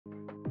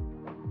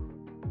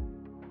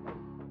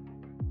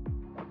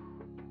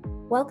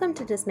Welcome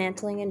to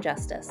Dismantling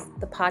Injustice,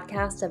 the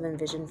podcast of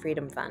Envision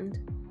Freedom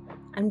Fund.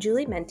 I'm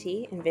Julie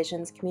Mente,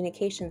 Envision's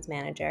Communications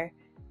Manager,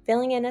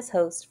 filling in as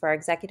host for our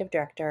Executive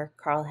Director,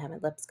 Carl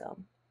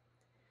Hammond-Lipscomb.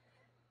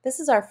 This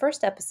is our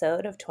first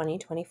episode of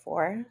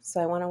 2024, so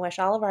I want to wish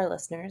all of our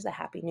listeners a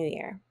Happy New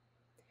Year.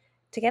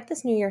 To get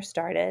this new year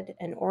started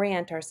and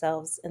orient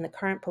ourselves in the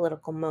current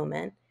political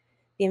moment,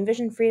 the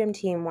Envision Freedom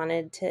team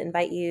wanted to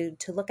invite you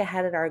to look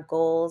ahead at our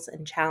goals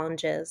and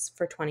challenges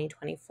for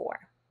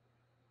 2024.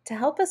 To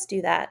help us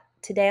do that,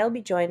 today I'll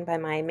be joined by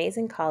my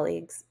amazing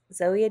colleagues,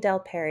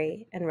 Adel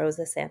and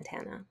Rosa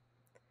Santana.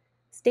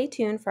 Stay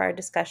tuned for our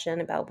discussion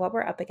about what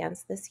we're up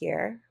against this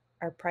year,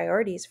 our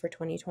priorities for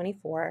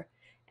 2024,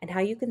 and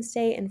how you can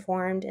stay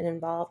informed and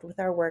involved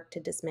with our work to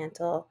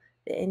dismantle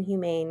the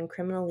inhumane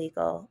criminal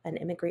legal and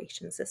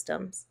immigration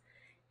systems,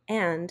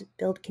 and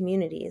build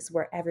communities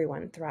where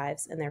everyone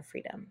thrives in their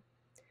freedom.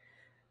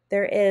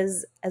 There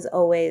is, as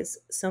always,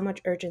 so much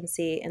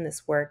urgency in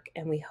this work,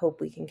 and we hope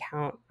we can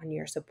count on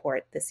your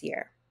support this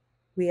year.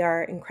 We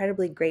are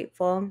incredibly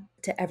grateful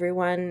to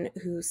everyone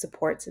who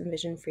supports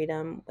Envision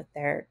Freedom with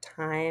their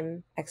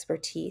time,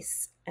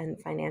 expertise,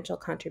 and financial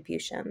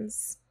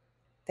contributions.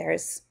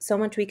 There's so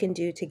much we can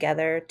do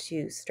together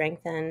to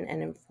strengthen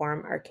and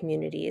inform our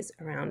communities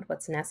around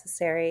what's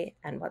necessary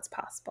and what's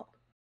possible.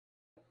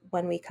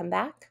 When we come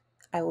back,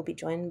 I will be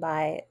joined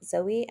by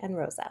Zoe and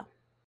Rosa.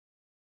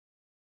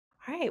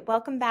 All right,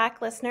 welcome back,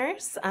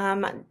 listeners.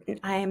 I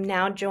am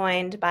now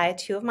joined by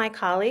two of my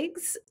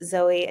colleagues,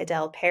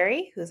 Adel,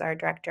 who's our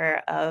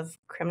Director of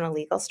Criminal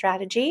Legal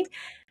Strategy,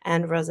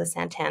 and Rosa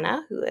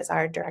Santana, who is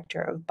our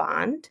Director of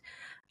Bond.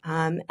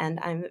 And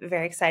I'm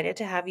very excited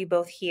to have you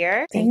both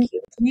here. Thank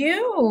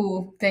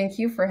you. Thank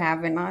you for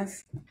having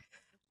us.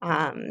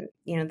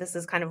 This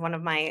is kind of one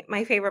of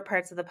my favorite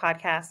parts of the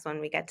podcast,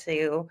 when we get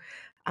to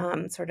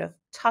sort of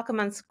talk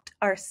amongst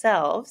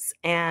ourselves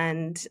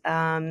and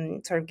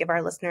sort of give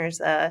our listeners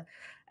a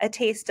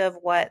taste of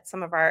what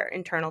some of our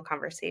internal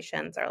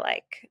conversations are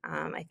like.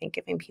 I think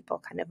giving people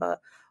kind of a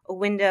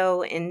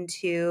window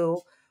into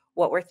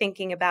what we're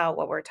thinking about,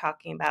 what we're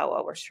talking about,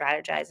 what we're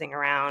strategizing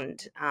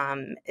around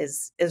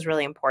is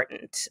really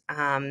important.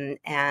 And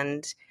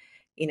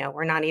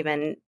we're not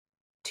even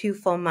 2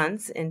 full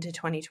months into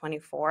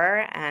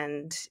 2024,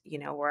 and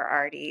we're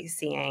already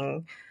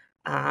seeing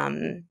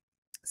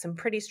some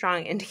pretty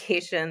strong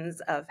indications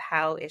of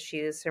how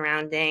issues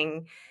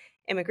surrounding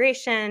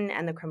immigration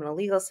and the criminal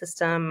legal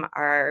system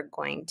are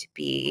going to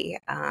be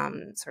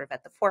sort of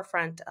at the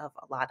forefront of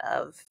a lot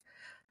of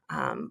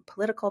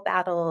political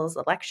battles,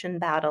 election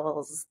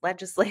battles,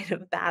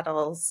 legislative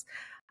battles.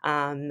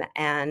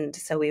 And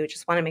so we would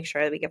just want to make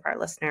sure that we give our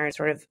listeners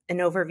sort of an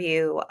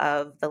overview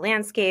of the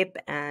landscape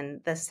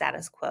and the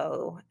status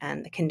quo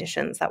and the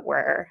conditions that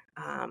we're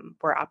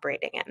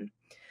operating in.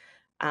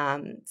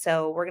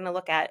 So we're going to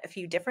look at a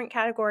few different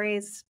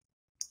categories,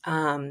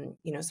 sort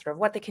of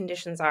what the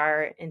conditions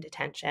are in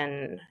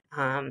detention,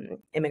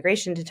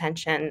 immigration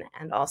detention,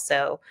 and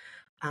also,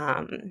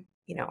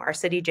 our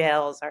city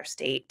jails, our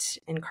state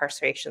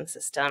incarceration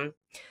system.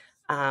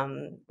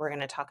 We're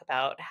going to talk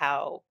about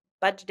how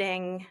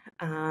budgeting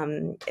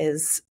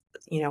is,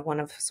 one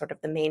of sort of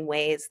the main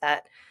ways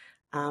that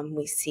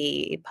we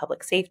see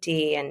public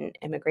safety and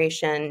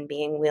immigration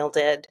being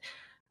wielded,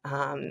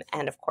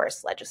 and of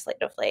course,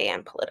 legislatively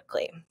and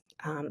politically.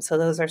 So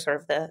those are sort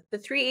of the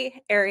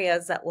three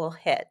areas that we'll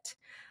hit.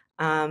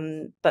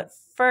 But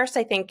first,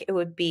 I think it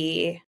would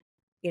be,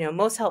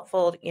 most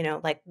helpful,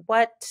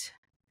 what,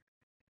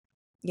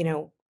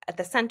 at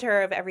the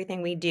center of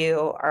everything we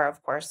do are,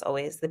 of course,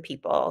 always the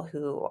people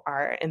who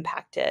are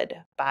impacted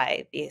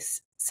by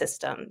these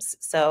systems.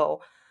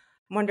 So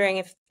I'm wondering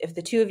if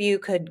the two of you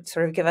could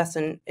sort of give us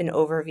an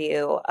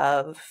overview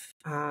of,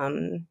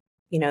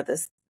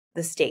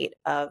 the state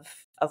of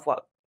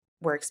what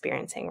we're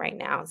experiencing right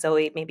now.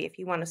 Zoe, maybe if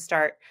you want to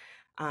start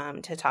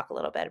to talk a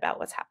little bit about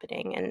what's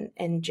happening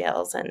in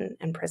jails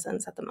and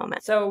prisons at the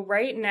moment. So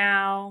right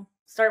now,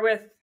 start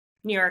with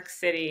New York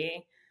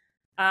City.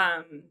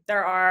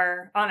 There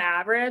are, on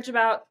average,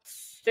 about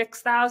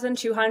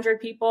 6,200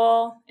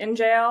 people in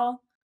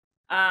jail.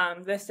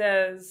 This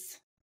is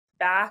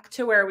back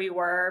to where we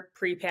were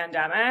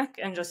pre-pandemic.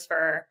 And just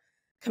for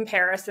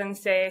comparison's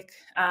sake,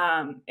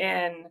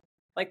 in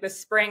the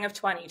spring of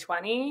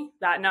 2020,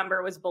 that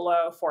number was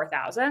below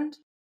 4,000.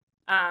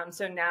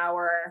 So now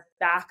we're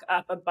back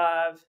up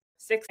above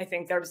 6. I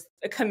think there's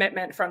a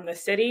commitment from the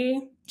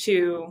city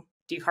to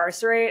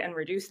decarcerate and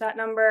reduce that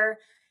number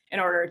in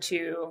order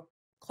to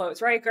close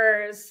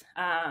Rikers.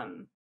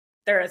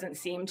 There doesn't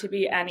seem to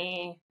be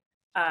any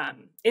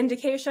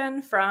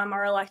indication from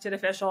our elected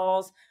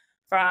officials,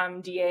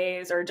 from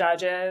DAs or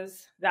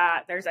judges,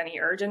 that there's any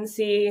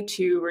urgency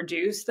to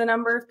reduce the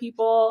number of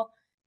people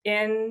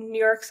in New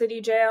York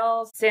City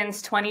jails.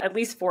 Since at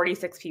least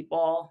 46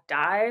 people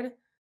died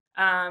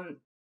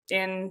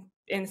in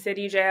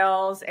city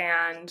jails,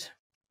 and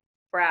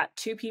we're at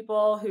 2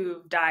 people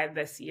who died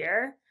this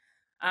year.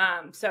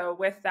 So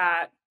with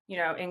that,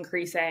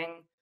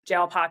 increasing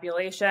jail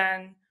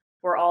population,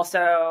 we're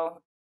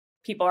also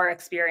people are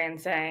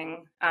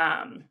experiencing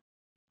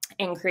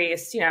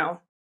increased,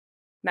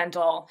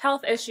 mental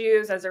health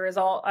issues as a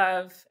result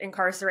of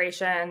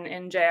incarceration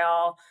in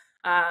jail.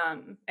 I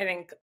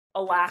think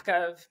a lack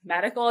of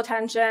medical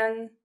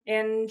attention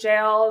in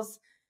jails.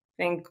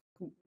 I think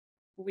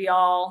we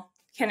all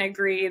can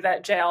agree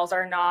that jails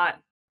are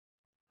not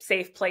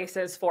safe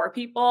places for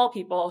people.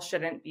 People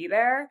shouldn't be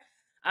there.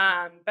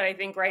 But I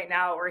think right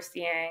now what we're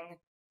seeing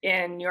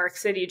in New York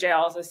City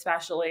jails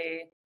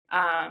especially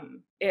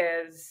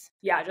is,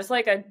 just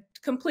like a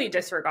complete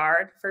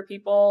disregard for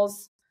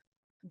people's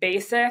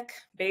basic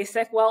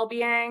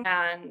well-being.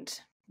 And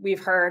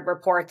we've heard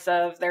reports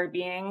of there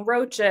being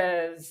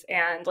roaches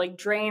and like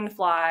drain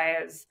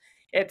flies.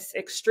 It's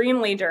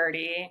extremely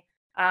dirty.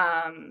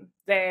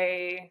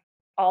 They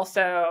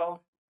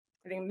also,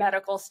 I think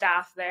medical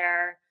staff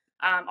there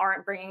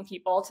aren't bringing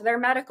people to their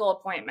medical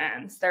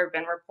appointments. There have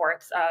been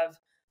reports of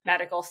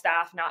medical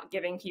staff not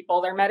giving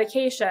people their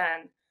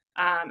medication.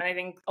 And I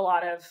think a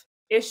lot of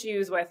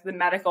issues with the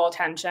medical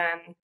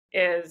attention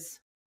is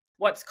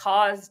what's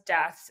caused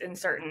deaths in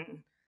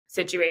certain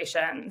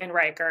situations in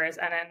Rikers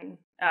and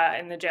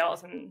in the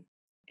jails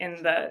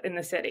in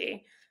the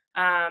city.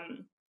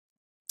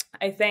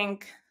 I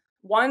think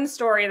one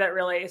story that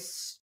really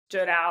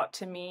stood out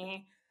to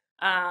me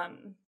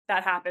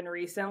that happened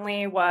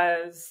recently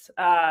was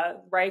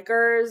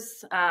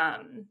Rikers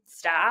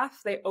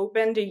staff. They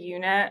opened a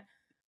unit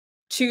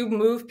to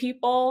move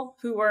people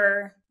who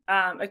were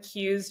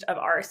accused of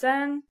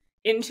arson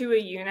into a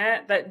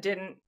unit that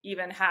didn't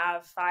even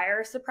have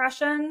fire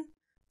suppression.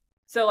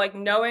 So like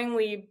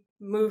knowingly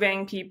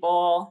moving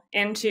people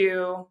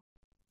into,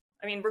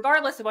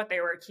 regardless of what they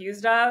were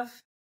accused of,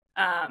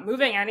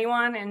 moving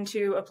anyone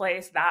into a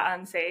place that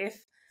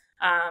unsafe,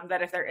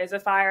 that if there is a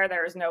fire,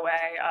 there is no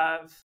way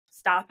of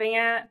stopping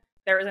it.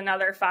 There was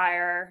another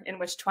fire in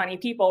which 20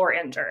 people were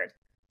injured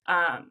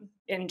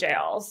in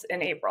jails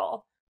in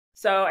April.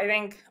 So I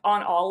think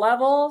on all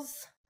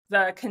levels,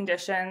 the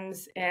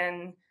conditions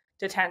in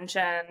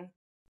detention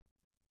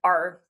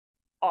are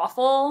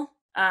awful,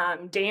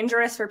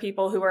 dangerous for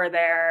people who are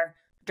there,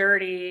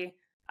 dirty.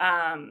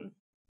 And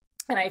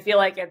I feel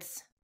like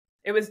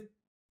it was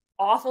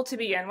awful to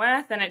begin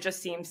with, and it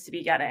just seems to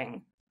be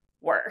getting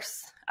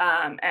worse.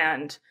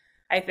 And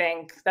I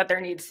think that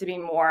there needs to be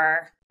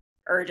more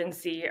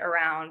urgency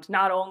around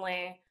not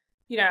only,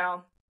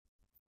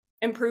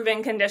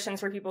 improving conditions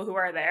for people who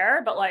are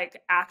there, but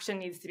like action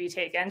needs to be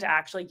taken to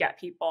actually get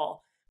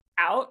people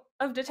out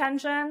of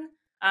detention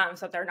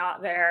so that they're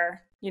not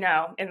there,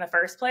 in the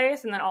first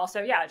place. And then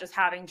also, just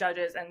having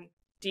judges and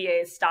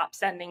DAs stop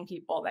sending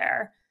people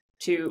there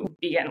to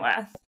begin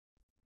with.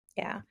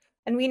 Yeah.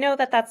 And we know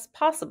that that's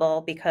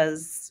possible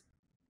because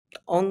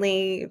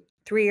only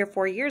 3 or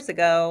 4 years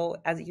ago,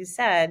 as you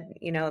said,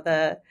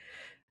 the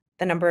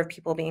number of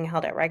people being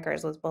held at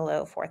Rikers was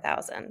below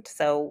 4,000.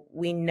 So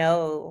we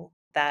know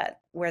that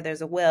where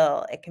there's a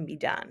will, it can be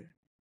done.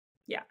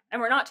 Yeah. And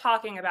we're not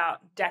talking about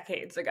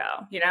decades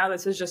ago,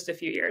 this was just a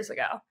few years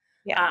ago.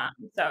 Yeah.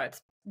 So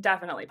it's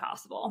definitely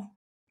possible.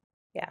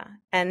 Yeah.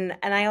 And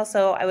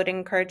I would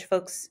encourage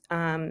folks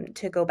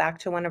to go back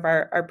to one of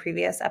our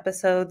previous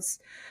episodes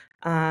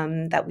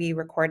that we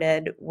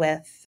recorded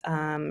with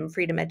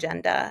Freedom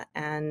Agenda.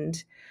 And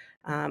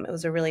it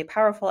was a really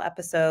powerful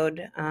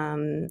episode.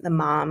 The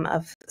mom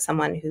of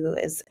someone who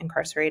is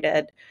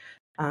incarcerated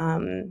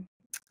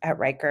at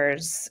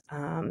Rikers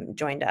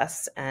joined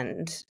us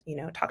and,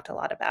 talked a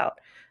lot about,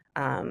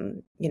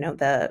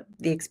 the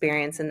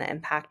experience and the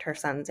impact her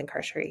son's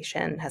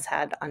incarceration has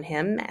had on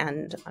him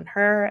and on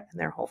her and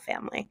their whole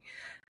family.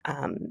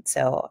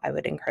 So I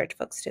would encourage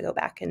folks to go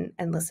back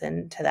and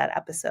listen to that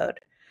episode.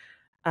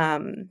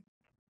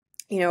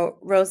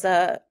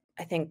 Rosa,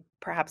 I think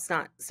perhaps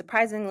not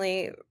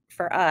surprisingly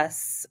for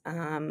us,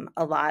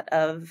 a lot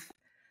of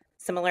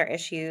similar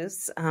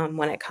issues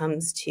when it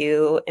comes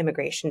to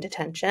immigration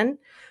detention,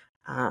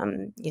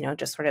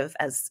 just sort of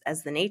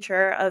as the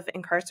nature of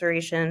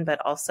incarceration,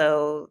 but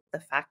also the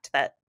fact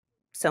that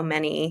so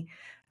many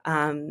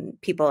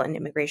people in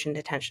immigration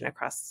detention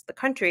across the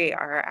country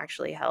are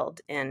actually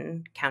held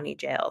in county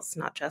jails,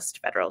 not just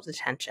federal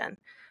detention.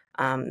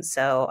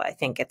 So I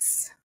think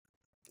it's,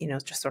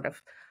 just sort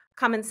of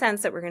common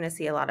sense that we're going to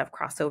see a lot of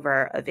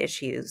crossover of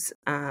issues.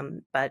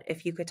 But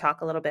if you could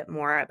talk a little bit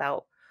more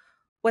about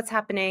what's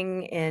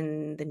happening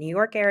in the New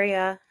York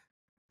area.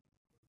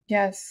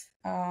 Yes.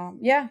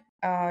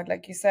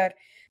 Like you said,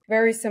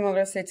 very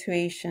similar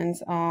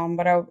situations.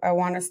 But I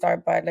want to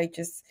start by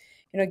just,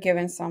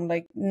 giving some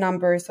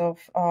numbers of,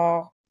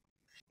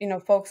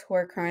 folks who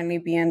are currently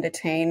being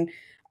detained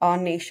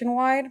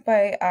nationwide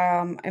by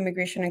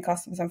Immigration and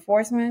Customs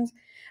Enforcement.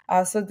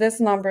 So these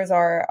numbers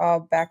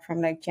are back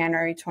from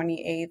January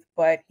 28th,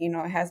 but,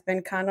 it has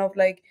been kind of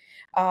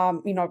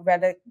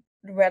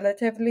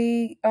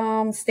relatively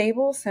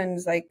stable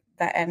since the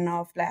end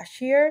of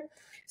last year.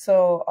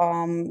 So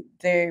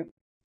the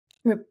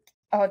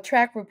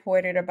track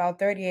reported about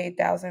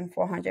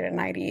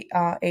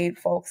 38,498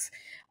 folks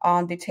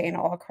detained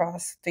all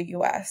across the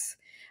U.S.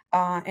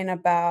 and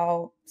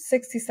about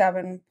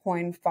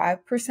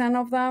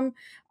 67.5% of them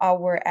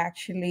were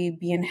actually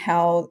being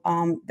held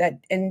and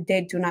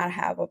they do not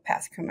have a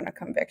past criminal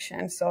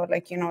conviction. So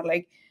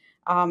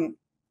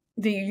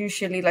they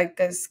usually like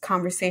this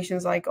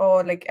conversations like,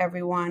 oh, like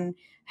everyone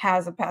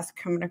has a past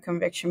criminal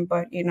conviction,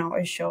 but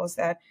it shows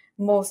that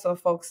most of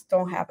folks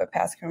don't have a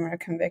past criminal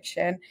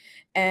conviction.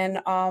 And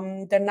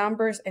the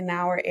numbers in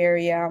our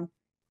area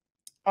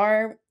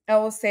are, I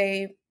will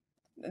say,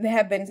 they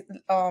have been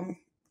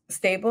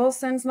stable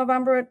since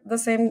November, the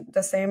same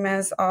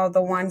as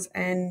the ones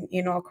in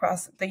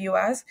across the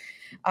U.S.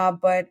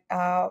 But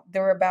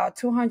there were about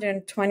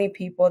 220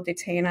 people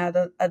detained at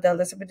the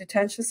Elizabeth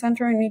Detention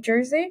Center in New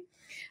Jersey,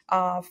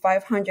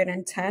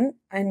 510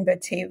 in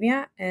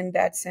Batavia, and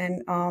that's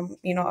in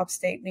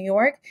upstate New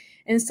York,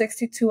 and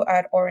 62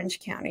 at Orange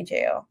County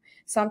Jail.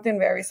 Something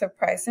very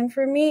surprising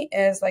for me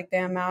is like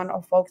the amount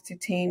of folks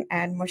detained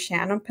at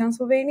Moshannon,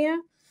 Pennsylvania.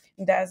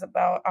 That's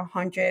about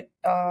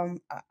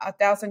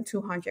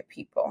 1,200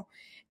 people.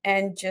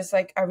 And just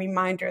like a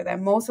reminder that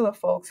most of the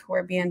folks who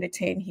are being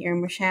detained here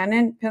in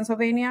Moshannon,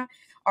 Pennsylvania,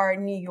 are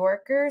New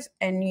Yorkers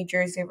and New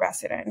Jersey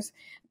residents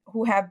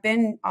who have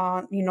been,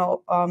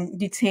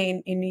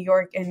 detained in New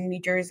York and New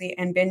Jersey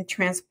and been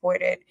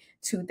transported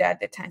to that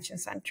detention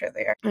center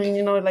there.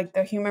 And, like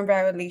the human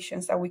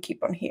violations that we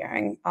keep on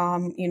hearing,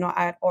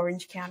 at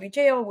Orange County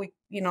Jail,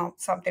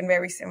 something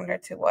very similar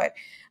to what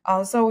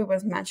Zoe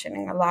was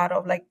mentioning, a lot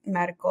of like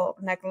medical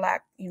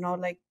neglect,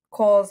 like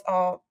calls,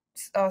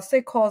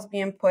 sick calls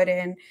being put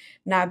in,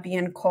 not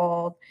being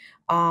called,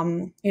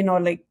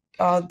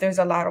 there's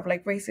a lot of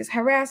like racist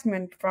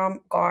harassment from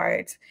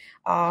guards.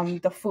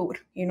 The food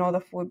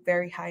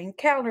very high in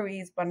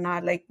calories, but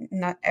not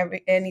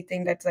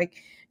anything that's like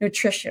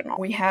nutritional.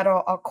 We had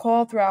a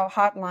call through our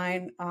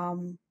hotline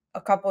a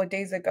couple of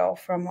days ago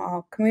from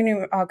a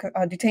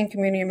detained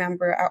community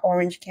member at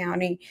Orange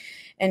County,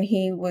 and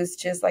he was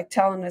just like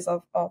telling us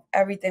of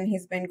everything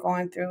he's been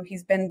going through.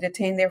 He's been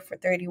detained there for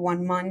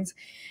 31 months,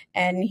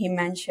 and he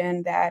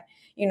mentioned that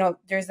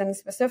there's a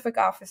specific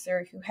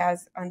officer who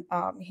has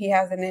he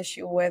has an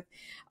issue with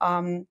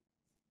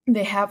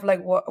they have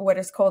like what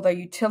is called a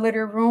utility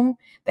room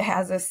that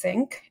has a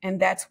sink, and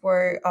that's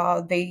where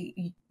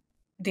they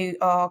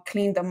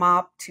clean them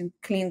up to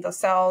clean the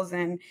cells,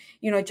 and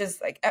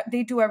just like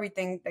they do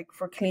everything like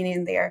for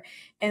cleaning there.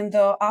 And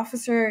the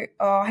officer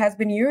has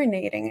been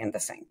urinating in the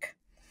sink,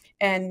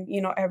 and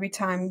every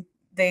time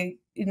they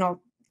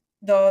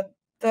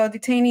the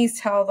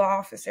detainees tell the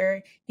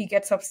officer, he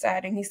gets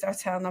upset and he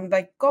starts telling them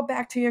like, go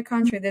back to your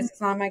country, this is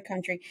not my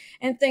country,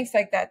 and things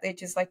like that. They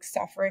just like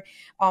suffer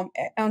on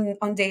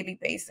daily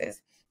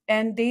basis.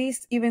 And they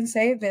even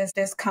say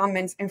there's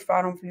comments in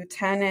front of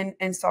lieutenant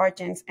and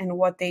sergeants, and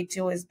what they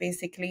do is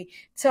basically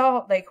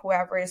tell like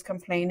whoever is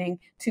complaining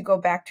to go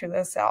back to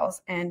their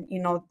cells and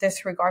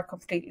disregard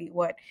completely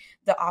what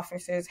the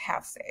officers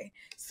have say.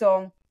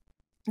 So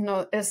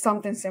it's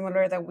something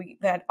similar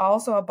that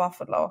also a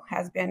Buffalo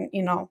has been,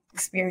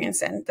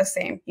 experiencing the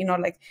same,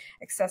 like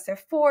excessive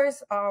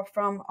force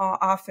from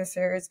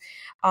officers.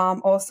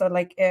 Also,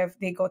 like if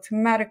they go to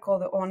medical,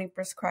 they only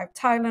prescribe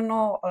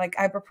Tylenol, or like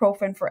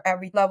ibuprofen for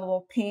every level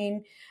of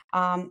pain.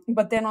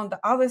 But then on the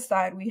other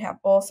side, we have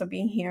also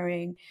been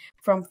hearing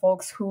from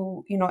folks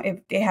who,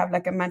 if they have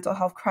like a mental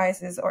health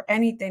crisis or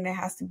anything that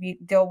has to be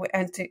dealt with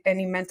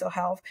any mental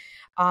health,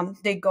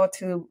 they go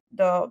to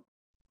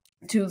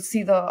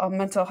see the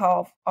mental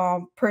health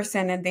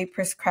person, and they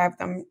prescribe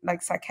them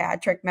like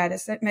psychiatric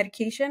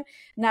medication,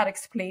 not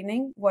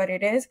explaining what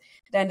it is.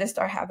 Then they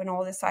start having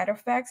all the side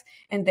effects,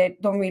 and they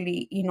don't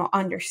really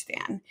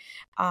understand.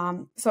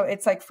 So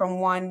it's like from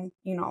one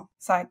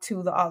side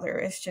to the other.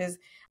 It's just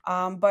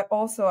but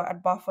also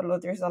at Buffalo,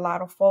 there's a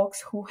lot of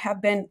folks who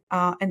have been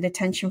in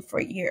detention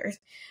for years.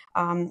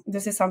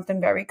 This is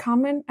something very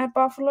common at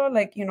Buffalo,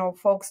 like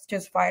folks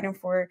just fighting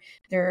for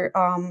their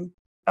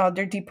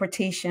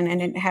deportation,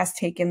 and it has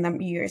taken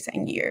them years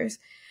and years.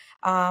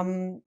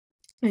 And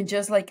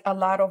just like a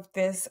lot of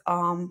this,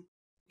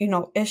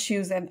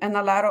 issues and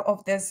a lot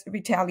of this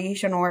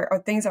retaliation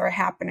or things that are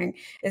happening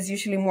is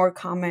usually more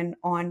common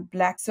on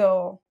Black.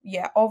 So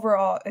yeah,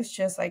 overall, it's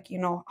just like,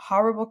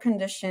 horrible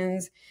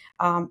conditions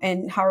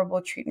and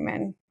horrible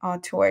treatment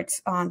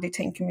towards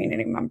detained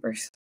community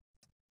members.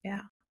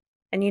 Yeah.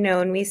 And,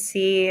 when we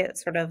see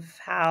sort of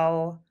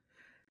how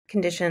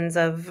conditions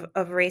of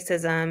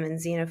racism and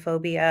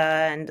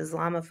xenophobia and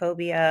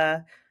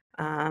Islamophobia,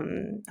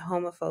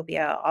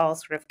 homophobia, all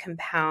sort of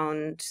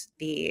compound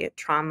the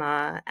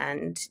trauma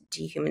and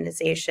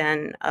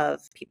dehumanization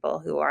of people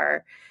who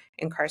are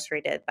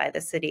incarcerated by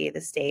the city,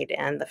 the state,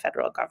 and the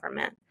federal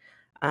government.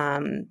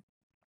 And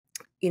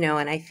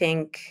I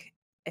think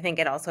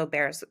it also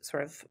bears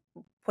sort of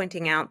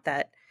pointing out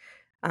that,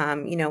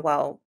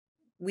 while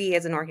we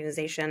as an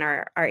organization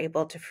are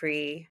able to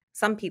free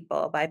some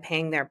people by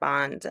paying their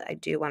bond, I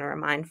do want to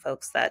remind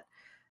folks that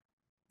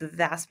the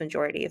vast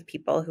majority of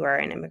people who are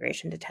in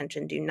immigration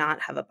detention do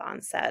not have a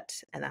bond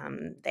set,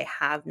 and they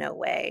have no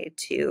way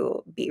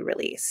to be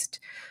released.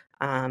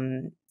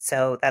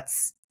 So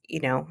that's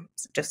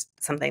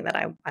just something that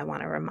I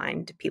want to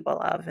remind people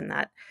of, and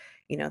that,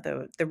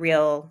 the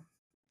real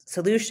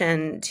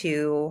solution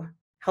to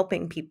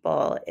helping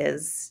people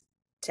is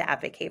to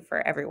advocate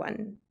for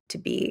everyone to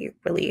be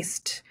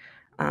released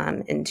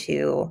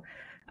into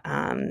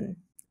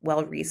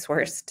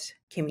well-resourced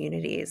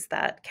communities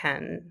that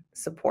can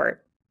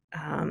support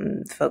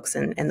folks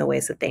in the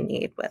ways that they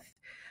need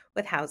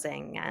with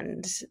housing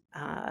and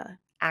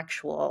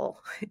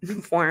actual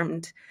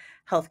informed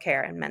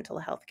healthcare and mental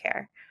health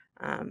care.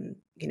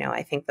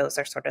 I think those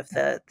are sort of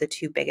the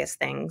two biggest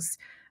things.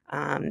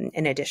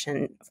 In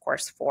addition, of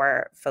course,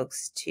 for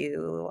folks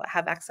to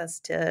have access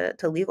to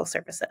legal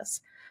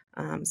services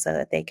so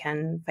that they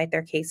can fight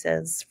their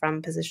cases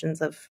from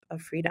positions of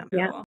freedom.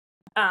 Cool.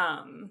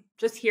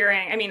 Just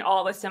hearing,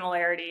 all the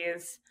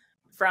similarities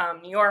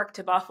from New York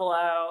to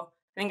Buffalo,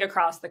 I think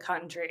across the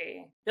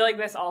country. I feel like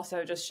this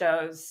also just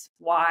shows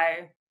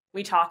why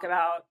we talk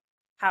about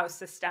how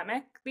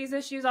systemic these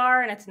issues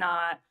are. And it's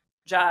not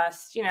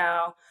just,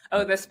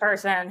 this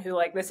person who,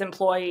 like, this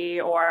employee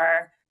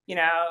or,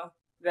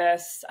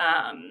 this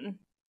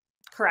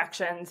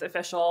corrections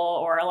official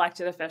or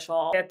elected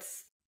official.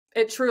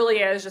 It truly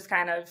is just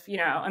kind of,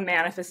 a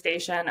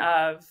manifestation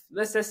of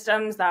the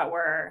systems that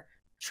we're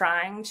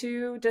trying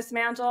to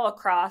dismantle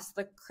across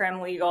the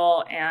crim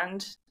legal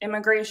and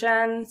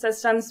immigration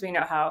systems. We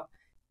know how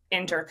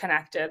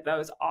interconnected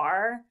those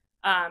are.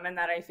 And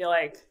that I feel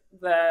like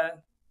the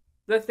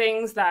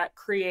things that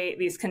create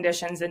these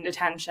conditions in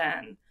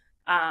detention,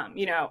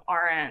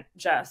 aren't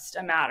just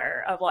a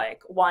matter of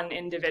like one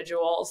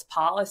individual's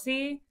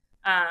policy.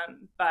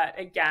 But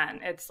again,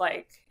 it's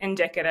like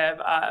indicative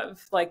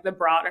of like the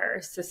broader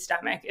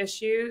systemic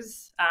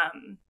issues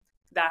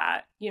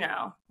that,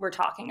 we're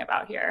talking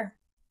about here.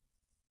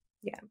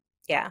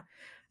 Yeah.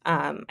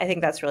 I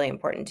think that's really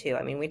important too.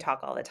 We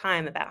talk all the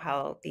time about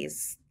how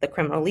the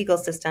criminal legal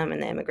system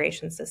and the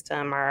immigration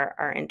system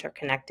are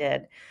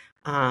interconnected,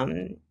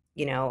 and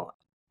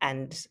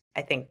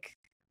I think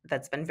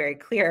that's been very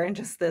clear in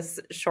just this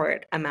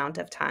short amount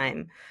of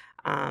time,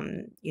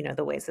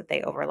 the ways that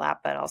they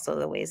overlap, but also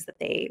the ways that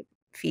they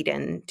feed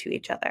into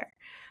each other.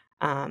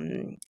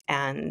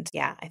 And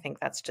yeah, I think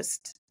that's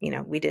just,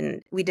 we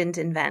didn't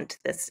invent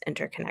this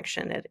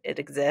interconnection. It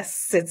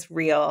exists. It's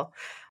real.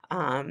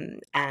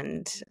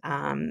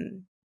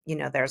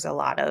 There's a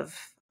lot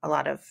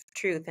of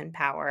truth and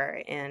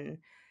power in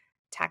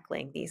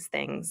tackling these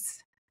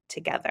things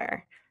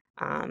together,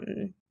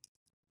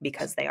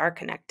 because they are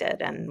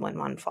connected, and when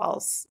one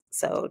falls,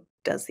 so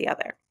does the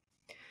other.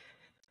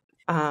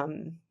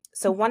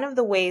 So one of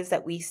the ways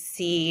that we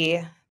see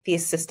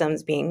these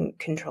systems being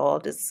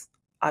controlled is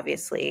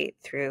obviously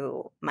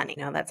through money.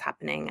 That's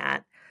happening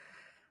at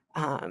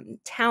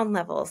town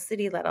level,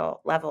 city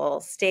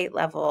level, state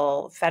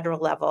level, federal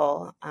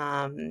level.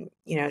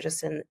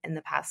 Just in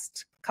the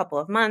past couple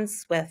of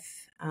months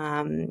with,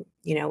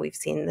 we've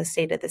seen the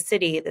state of the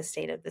city, the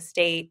state of the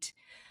state,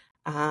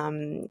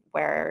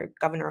 where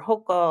Governor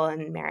Hochul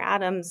and Mayor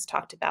Adams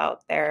talked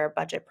about their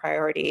budget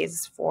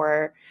priorities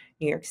for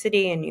New York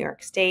City and New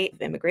York State,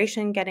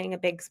 immigration getting a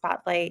big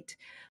spotlight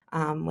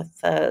with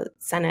the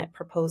Senate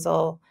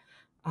proposal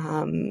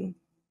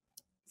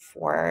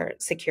for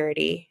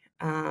security.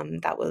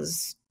 That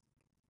was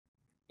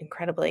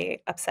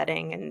incredibly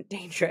upsetting and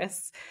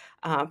dangerous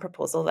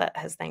proposal that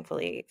has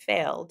thankfully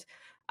failed.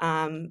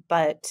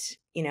 But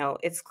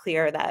it's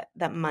clear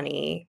that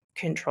money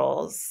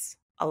controls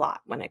a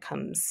lot when it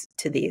comes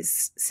to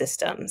these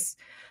systems.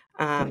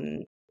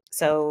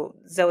 So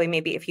Zoe,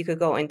 maybe if you could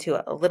go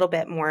into a little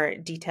bit more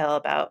detail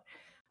about,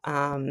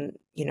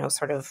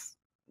 sort of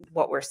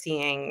what we're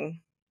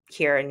seeing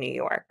here in New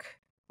York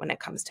when it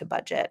comes to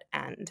budget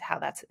and how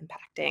that's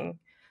impacting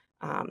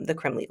the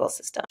crim legal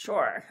system.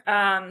 Sure.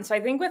 So I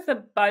think with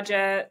the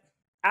budget,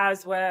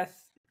 as with,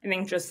 I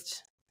think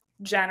just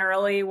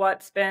generally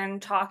what's been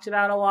talked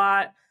about a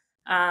lot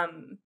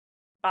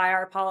by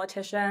our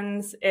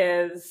politicians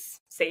is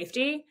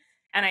safety.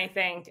 And I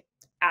think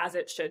as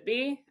it should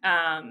be,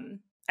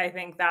 I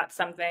think that's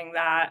something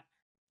that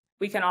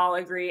we can all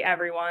agree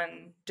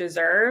everyone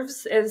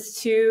deserves, is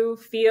to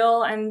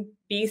feel and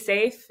be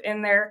safe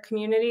in their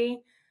community.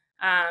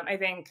 I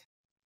think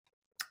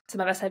some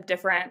of us have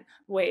different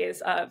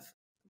ways of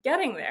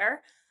getting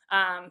there,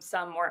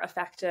 some more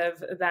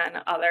effective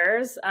than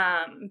others.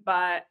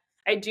 But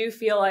I do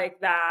feel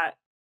like that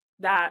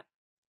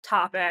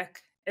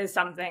topic is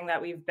something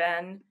that we've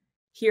been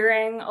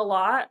hearing a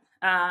lot.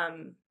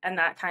 And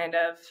that kind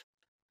of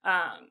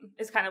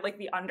is kind of like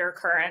the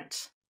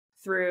undercurrent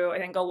through, I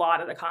think, a lot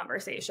of the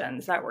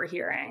conversations that we're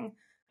hearing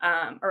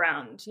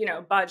around,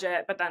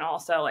 budget, but then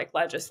also like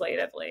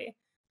legislatively.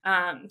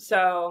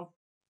 So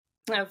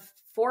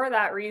for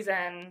that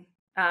reason,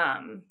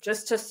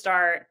 just to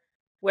start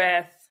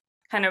with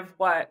kind of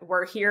what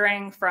we're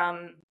hearing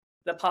from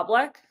the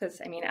public, because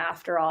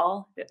after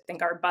all, I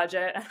think our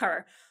budget and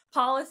our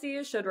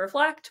policies should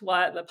reflect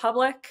what the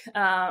public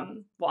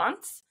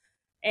wants.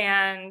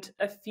 And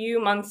a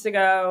few months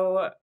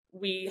ago,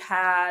 we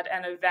had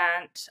an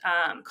event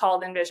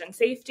called Envision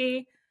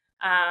Safety,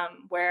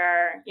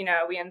 where,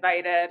 we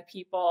invited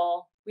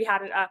people. We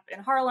had it up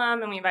in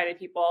Harlem, and we invited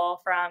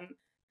people from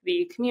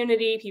the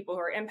community, people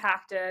who are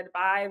impacted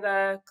by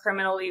the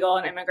criminal, legal,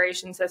 and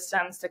immigration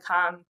systems to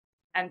come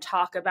and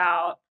talk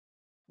about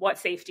what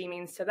safety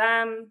means to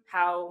them,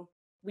 how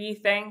we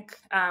think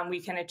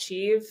we can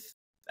achieve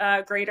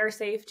greater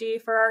safety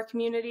for our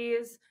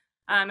communities.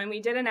 And we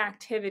did an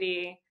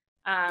activity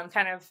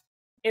kind of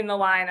in the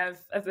line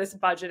of this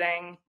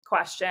budgeting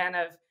question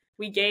of,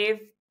 we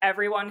gave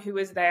everyone who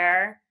was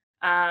there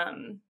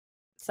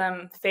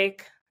some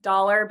fake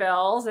dollar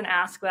bills and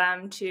asked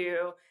them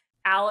to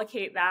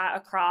allocate that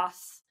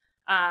across,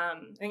 I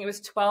think it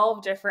was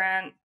 12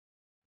 different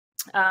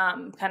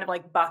kind of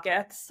like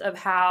buckets of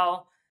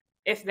how,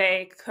 if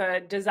they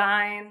could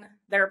design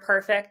their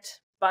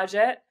perfect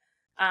budget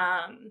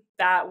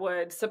that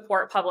would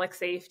support public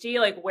safety,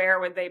 like where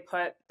would they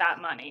put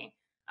that money?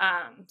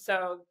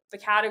 So the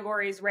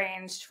categories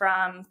ranged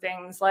from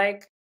things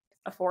like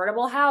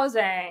affordable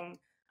housing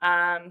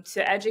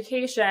to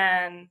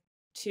education,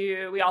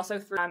 to, we also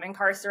threw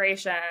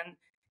incarceration.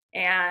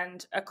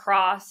 And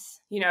across,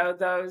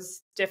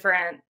 those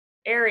different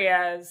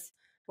areas,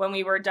 when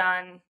we were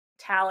done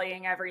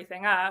tallying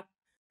everything up,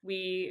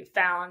 we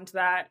found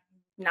that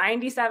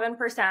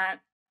 97%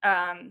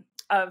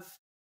 of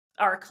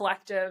our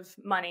collective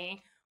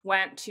money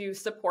went to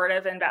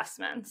supportive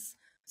investments.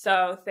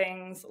 So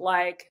things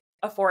like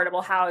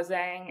affordable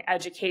housing,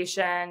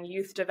 education,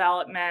 youth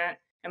development,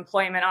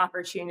 employment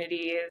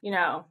opportunities,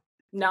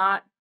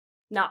 not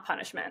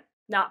punishment,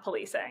 not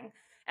policing.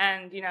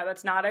 And,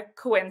 that's not a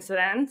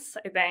coincidence.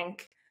 I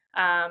think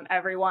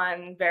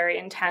everyone very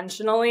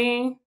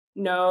intentionally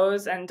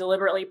knows and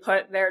deliberately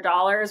put their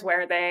dollars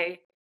where they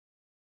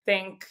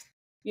think,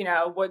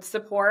 would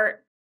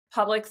support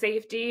public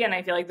safety. And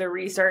I feel like the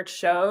research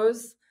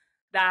shows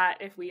that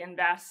if we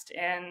invest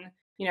in,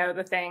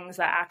 the things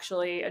that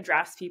actually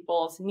address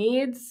people's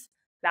needs,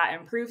 that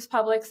improves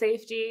public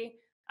safety.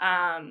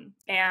 And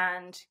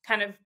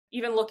kind of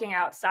even looking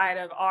outside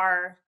of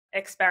our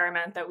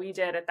experiment that we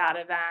did at that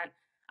event,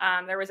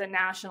 there was a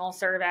national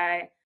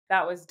survey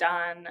that was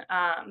done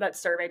that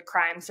surveyed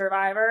crime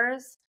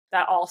survivors,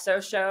 that also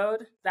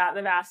showed that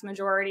the vast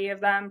majority of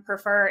them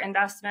prefer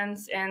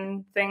investments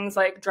in things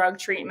like drug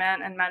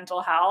treatment and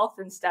mental health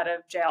instead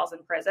of jails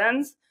and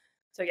prisons.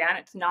 So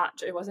again,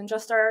 it wasn't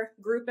just our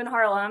group in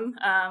Harlem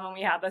when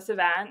we had this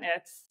event,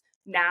 it's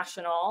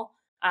national,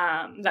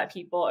 that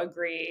people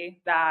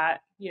agree that,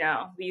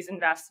 these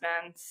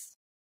investments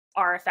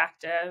are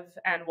effective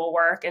and will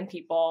work, and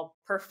people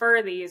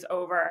prefer these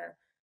over,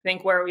 I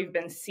think, where we've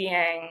been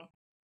seeing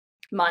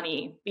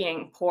money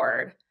being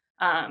poured.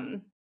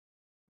 I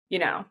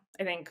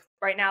think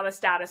right now the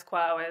status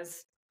quo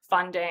is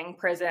funding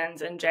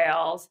prisons and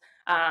jails,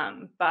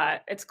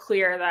 but it's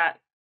clear that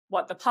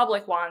what the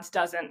public wants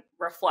doesn't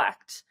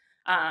reflect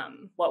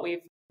what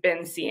we've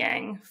been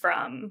seeing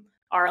from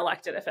our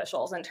elected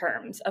officials in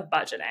terms of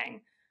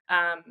budgeting.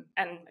 And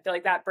I feel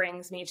like that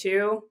brings me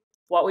to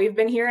what we've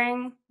been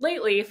hearing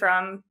lately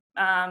from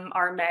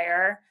our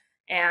mayor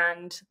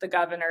and the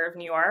governor of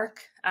New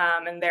York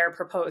and their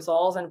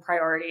proposals and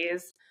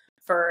priorities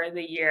for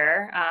the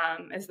year,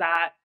 is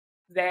that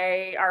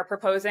they are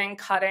proposing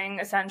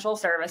cutting essential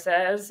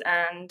services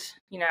and,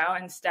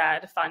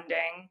 instead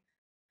funding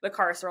the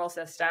carceral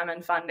system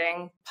and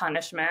funding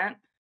punishment,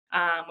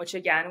 which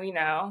again, we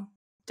know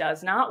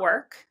does not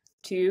work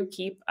to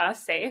keep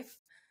us safe.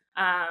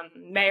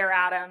 Mayor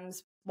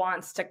Adams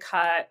wants to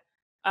cut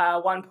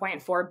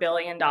 $1.4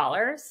 billion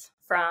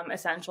from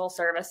essential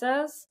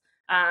services,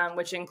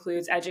 which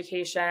includes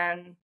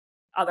education,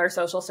 other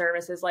social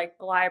services like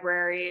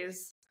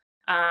libraries,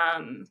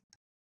 and,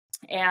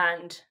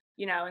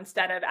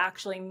 instead of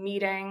actually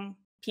meeting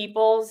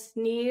people's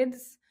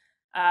needs,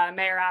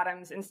 Mayor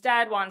Adams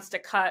instead wants to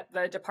cut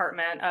the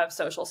Department of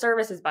Social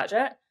Services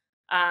budget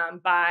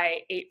by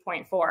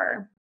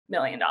 $8.4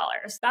 million.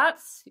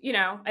 That's,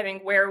 I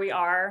think where we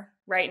are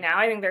right now.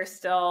 I think there's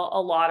still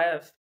a lot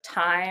of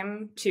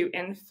time to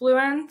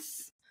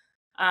influence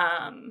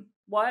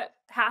what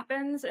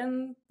happens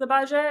in the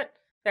budget.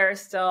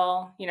 There's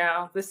still,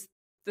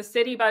 the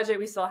city budget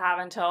we still have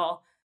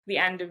until the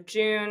end of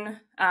June.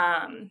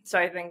 So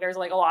I think there's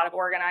like a lot of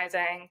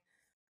organizing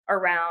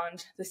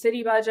around the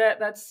city budget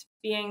that's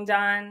being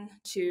done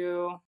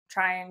to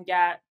try and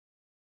get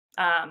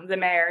the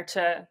mayor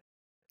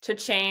to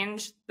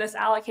change this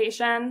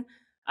allocation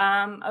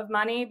of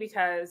money,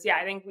 because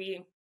I think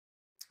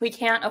we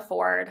can't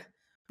afford,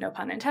 no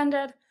pun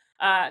intended,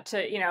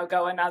 to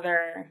go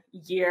another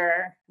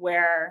year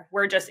where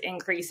we're just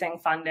increasing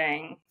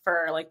funding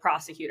for like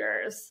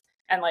prosecutors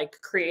and like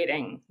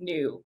creating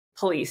new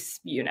police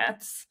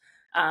units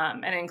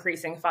and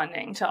increasing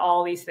funding to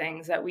all these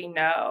things that we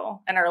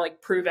know and are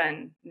like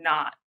proven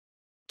not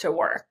to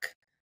work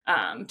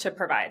to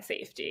provide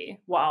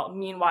safety, while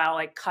meanwhile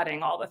like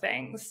cutting all the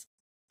things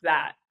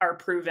that are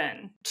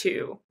proven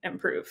to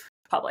improve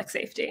public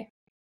safety.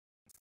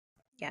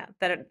 Yeah,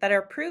 that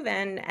are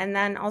proven, and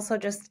then also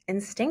just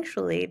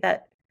instinctually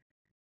that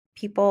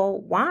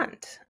people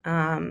want.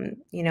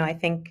 I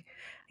think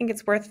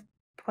it's worth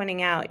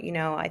pointing out,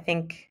 I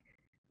think,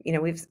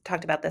 we've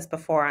talked about this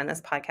before on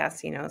this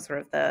podcast,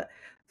 sort of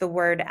the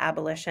word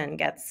abolition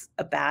gets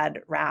a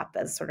bad rap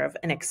as sort of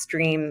an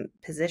extreme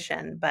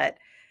position. But,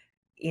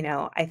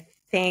 I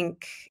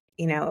think,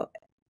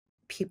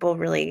 people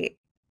really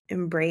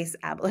embrace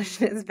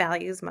abolitionist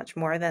values much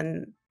more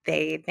than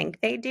they think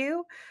they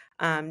do,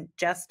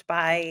 just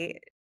by,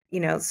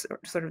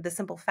 sort of the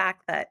simple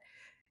fact that,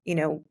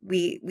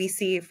 we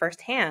see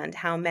firsthand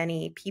how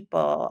many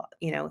people,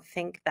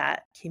 think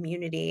that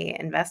community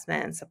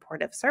investment and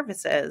supportive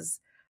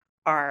services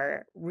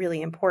are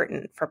really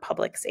important for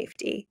public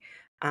safety.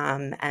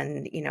 And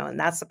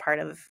that's the part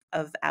of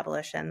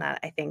abolition that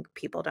I think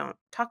people don't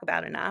talk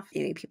about enough.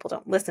 People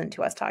don't listen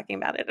to us talking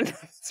about it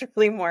enough. It's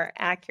really more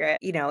accurate.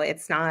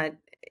 It's not,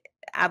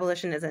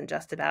 abolition isn't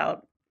just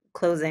about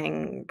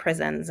closing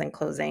prisons and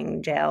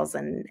closing jails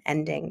and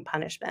ending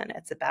punishment.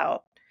 It's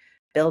about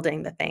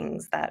building the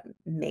things that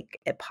make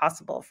it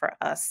possible for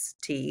us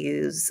to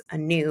use a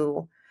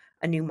new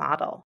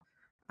model.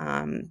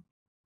 And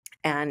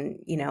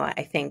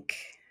I think,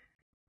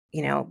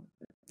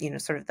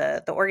 sort of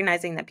the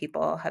organizing that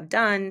people have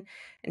done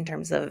in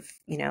terms of,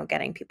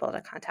 getting people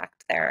to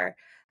contact their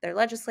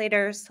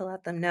legislators to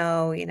let them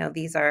know,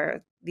 these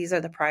are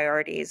the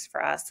priorities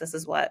for us. This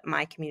is what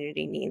my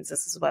community needs.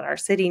 This is what our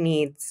city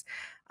needs.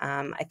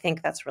 I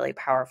think that's really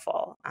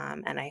powerful.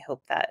 And I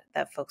hope that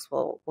folks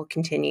will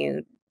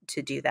continue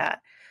to do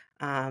that.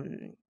 I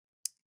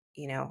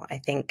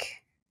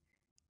think,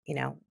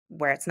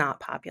 where it's not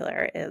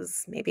popular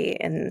is maybe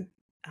in,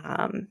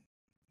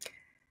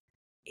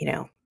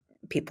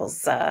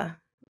 people's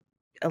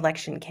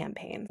election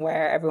campaign,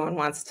 where everyone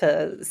wants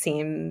to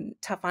seem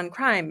tough on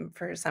crime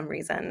for some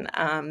reason,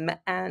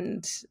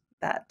 and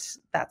that's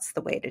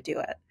the way to do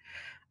it.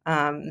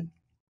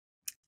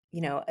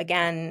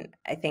 Again,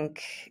 I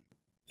think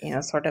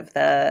sort of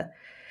the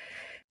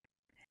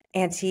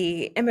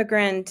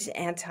anti-immigrant,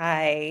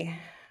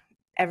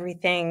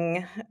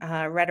 anti-everything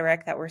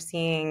rhetoric that we're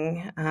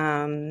seeing,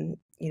 when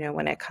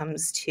it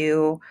comes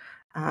to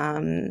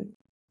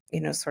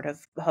sort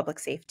of public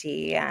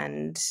safety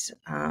and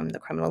the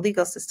criminal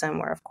legal system.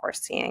 We're, of course,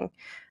 seeing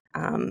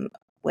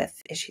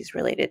with issues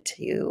related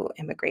to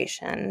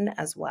immigration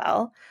as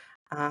well.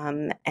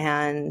 And,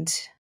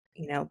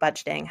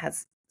 budgeting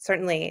has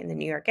certainly in the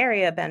New York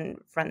area been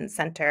front and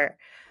center,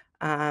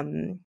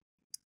 as,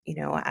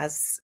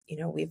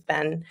 we've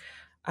been,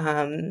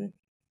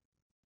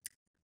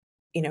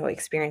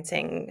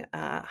 experiencing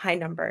high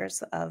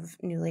numbers of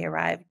newly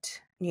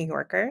arrived New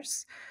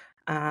Yorkers.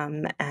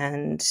 And,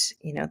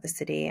 the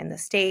city and the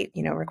state,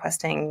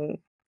 requesting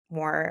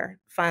more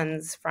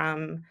funds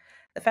from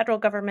the federal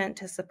government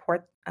to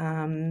support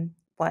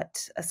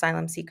what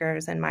asylum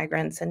seekers and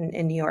migrants in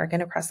New York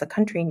and across the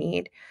country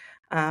need.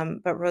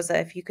 But Rosa,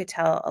 if you could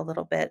tell a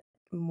little bit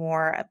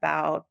more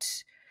about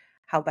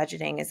how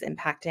budgeting is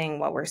impacting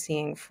what we're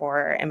seeing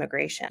for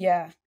immigration.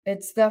 Yeah,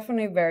 it's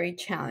definitely very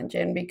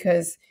challenging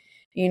because,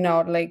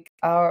 like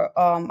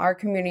our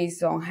communities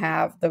don't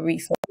have the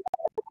resources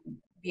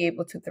be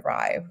able to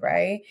thrive,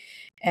 right?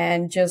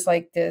 And just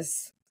like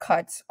this,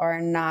 cuts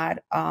are not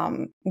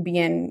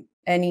being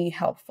any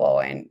helpful,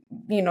 and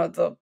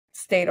the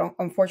state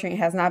unfortunately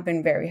has not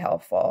been very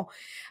helpful.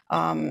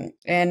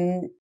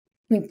 And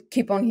we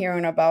keep on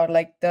hearing about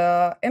like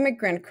the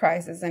immigrant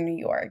crisis in New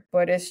York,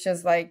 but it's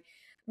just like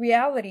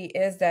reality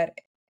is that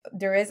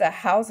there is a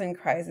housing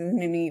crisis in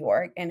New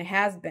York and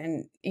has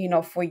been,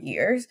 for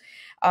years.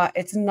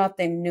 It's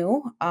nothing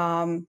new.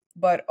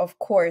 But of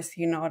course,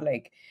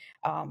 like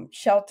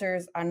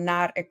shelters are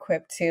not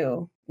equipped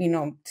to,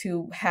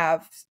 to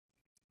have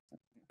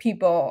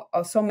people,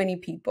 so many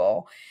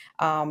people,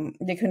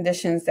 the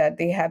conditions that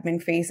they have been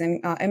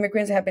facing,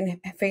 immigrants have been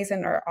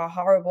facing are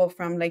horrible,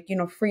 from like,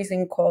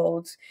 freezing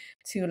colds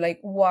to like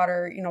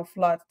water,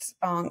 floods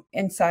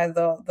inside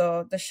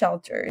the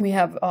shelter. We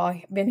have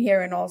been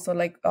hearing also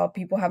like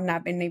people have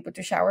not been able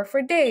to shower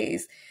for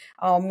days,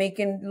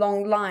 making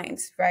long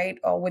lines, right,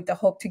 with the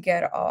hope to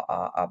get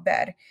a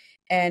bed.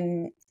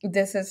 And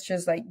this is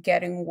just like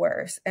getting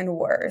worse and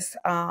worse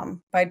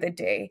by the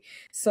day.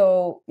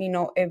 So,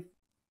 if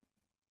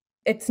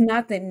it's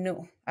nothing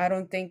new, I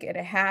don't think it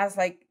has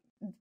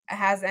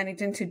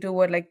anything to do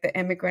with like the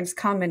immigrants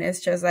coming.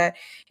 It's just that,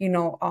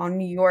 New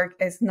York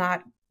is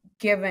not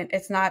given,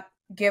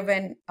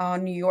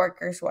 New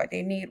Yorkers what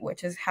they need,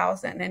 which is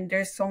housing. And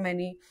there's so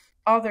many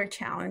other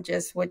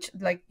challenges, which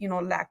like,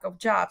 lack of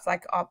jobs,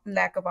 like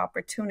lack of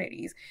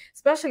opportunities,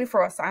 especially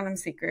for asylum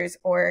seekers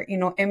or,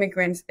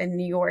 immigrants in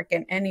New York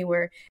and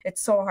anywhere.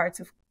 It's so hard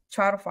to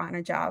try to find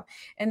a job.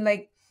 And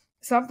like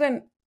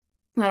something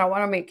that I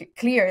want to make it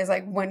clear is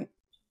like when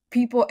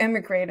people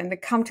immigrate and they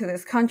come to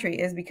this country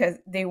is because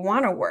they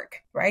want to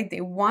work, right?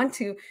 They want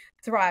to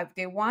thrive.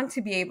 They want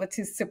to be able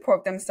to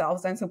support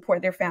themselves and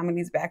support their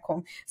families back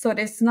home. So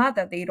it's not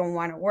that they don't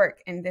want to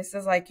work. And this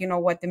is like,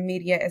 what the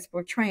media is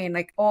portraying,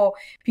 like, oh,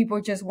 people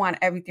just want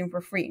everything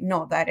for free.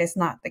 No, that is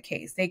not the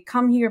case. They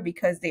come here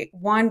because they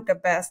want the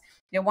best.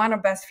 They want a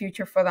best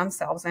future for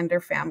themselves and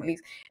their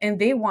families, and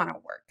they want to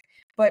work.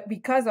 But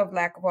because of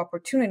lack of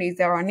opportunities,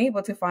 they're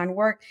unable to find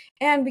work.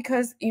 And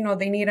because,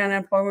 they need an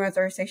employment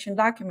authorization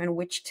document,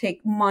 which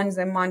take months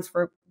and months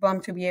for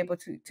them to be able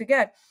to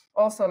get.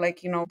 Also,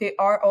 like, they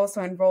are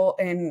also enrolled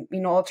in,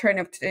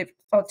 alternative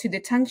to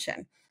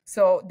detention.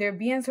 So they're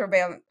being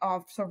surveillance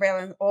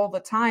all the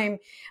time,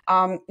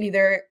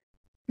 either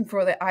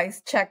for the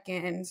ICE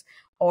check-ins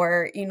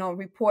or,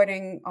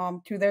 reporting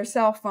through their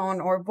cell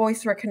phone or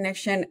voice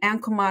recognition,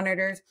 ankle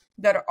monitors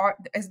that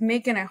is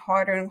making it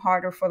harder and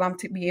harder for them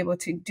to be able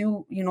to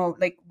do,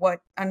 like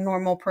what a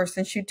normal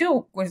person should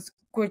do,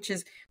 which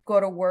is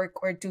go to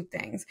work or do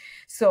things.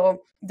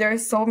 So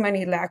there's so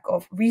many lack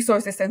of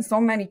resources and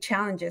so many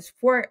challenges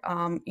for,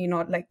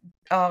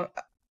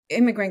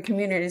 immigrant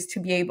communities to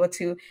be able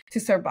to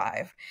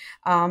survive.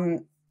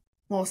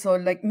 Also,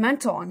 like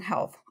mental and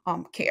health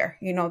care,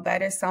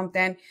 that is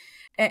something.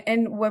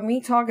 And when we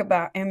talk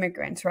about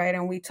immigrants, right,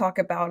 and we talk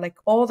about like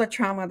all the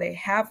trauma they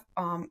have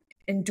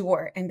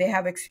endure and they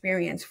have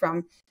experienced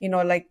from,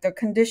 like the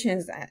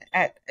conditions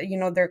at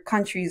their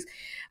countries,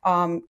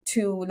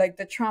 to like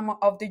the trauma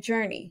of the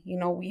journey.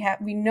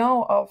 We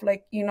know of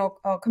like,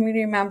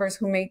 community members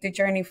who made the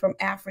journey from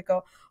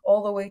Africa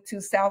all the way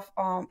to South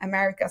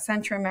America,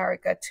 Central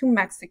America, to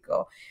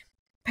Mexico,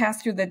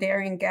 passed through the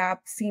Darien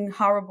Gap, seen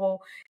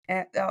horrible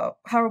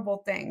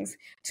things,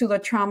 to the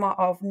trauma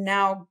of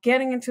now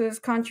getting into this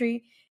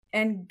country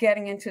and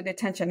getting into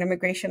detention,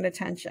 immigration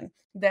detention.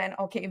 Then,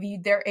 okay,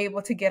 if they're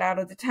able to get out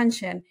of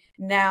detention,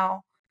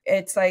 now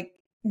it's like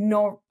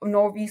no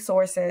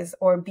resources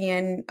or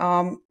being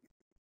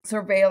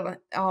surveillance,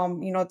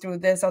 through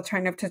this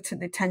alternative to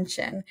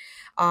detention.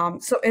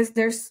 So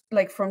there's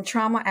like from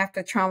trauma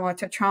after trauma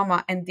to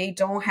trauma, and they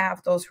don't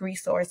have those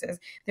resources.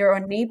 They're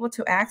unable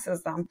to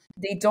access them.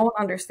 They don't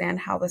understand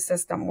how the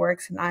system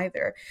works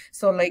neither.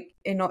 So like,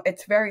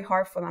 it's very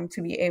hard for them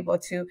to be able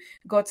to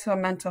go to a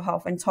mental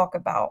health and talk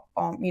about,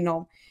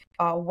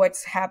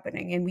 what's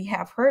happening. And we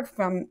have heard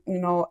from,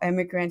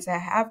 immigrants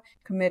that have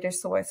committed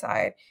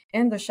suicide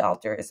in the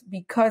shelters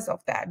because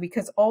of that,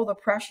 because all the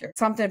pressure.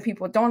 Something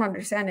people don't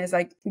understand is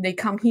like they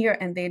come here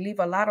and they leave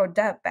a lot of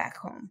debt back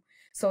home.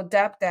 So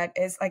debt that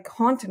is like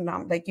haunting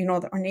them, like,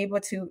 they're unable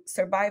to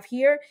survive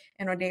here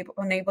and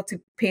unable to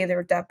pay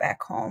their debt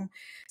back home.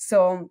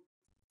 So,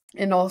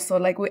 and also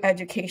like with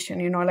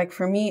education, like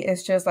for me,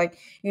 it's just like,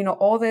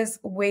 all this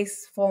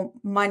wasteful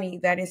money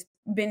that is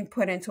been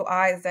put into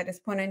eyes, that is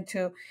put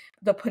into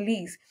the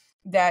police,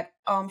 that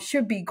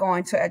should be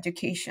going to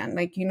education.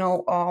 Like,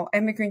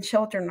 immigrant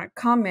children are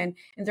coming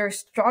and they're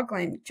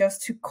struggling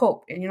just to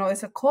cope. And,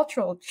 it's a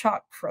cultural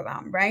shock for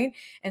them, right?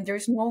 And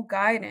there's no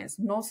guidance,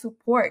 no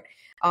support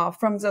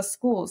from the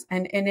schools.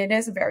 And it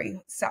is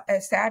very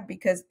sad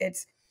because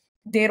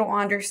they don't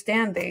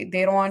understand. They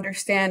don't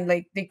understand,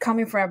 like they're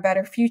coming for a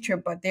better future,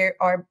 but they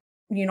are,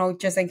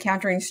 just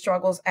encountering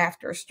struggles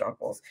after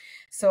struggles.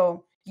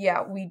 So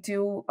yeah, we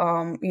do,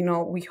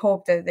 we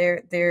hope that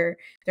there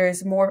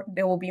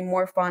will be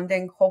more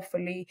funding,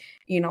 hopefully,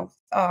 the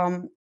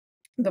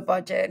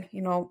budget,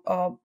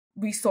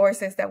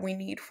 resources that we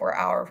need for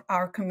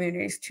our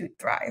communities to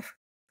thrive.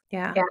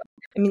 Yeah.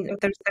 I mean,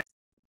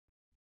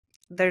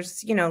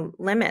 there's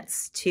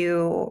limits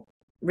to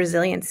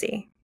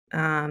resiliency.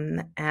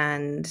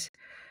 And,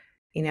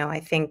 I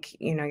think,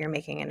 you're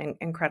making an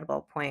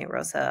incredible point,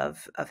 Rosa,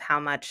 of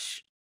how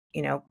much,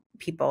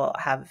 people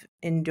have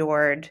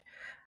endured,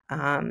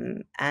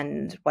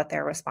 and what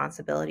their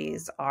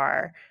responsibilities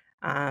are.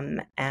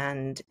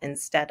 And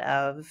instead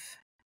of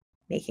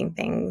making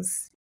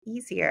things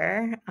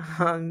easier,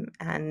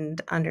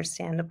 and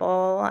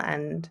understandable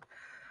and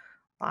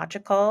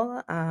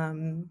logical,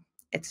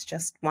 it's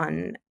just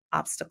one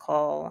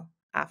obstacle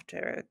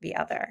after the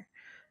other.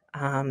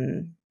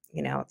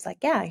 It's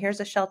like, yeah,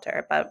 here's a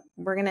shelter, but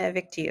we're going to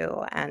evict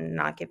you and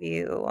not give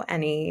you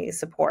any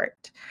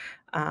support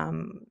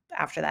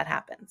after that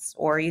happens.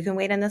 Or you can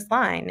wait in this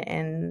line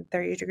in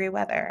 30-degree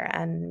weather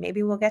and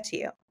maybe we'll get to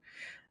you.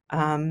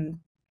 And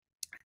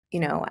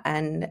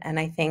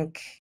I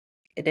think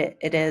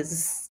it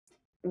is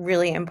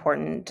really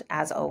important,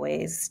 as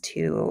always,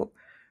 to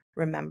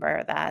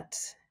remember that,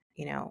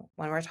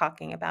 when we're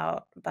talking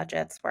about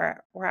budgets,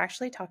 we're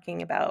actually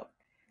talking about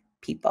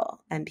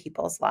people and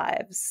people's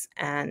lives.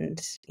 And,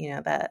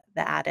 the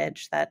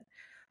adage that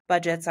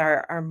budgets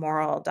are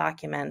moral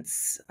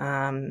documents,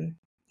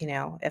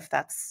 if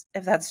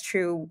that's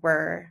true,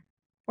 we're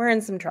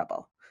in some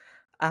trouble.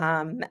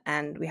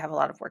 And we have a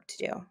lot of work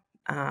to do.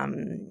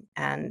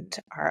 And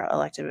our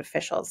elected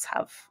officials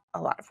have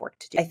a lot of work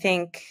to do. I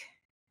think,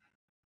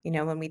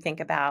 when we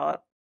think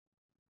about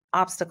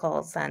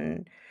obstacles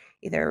and,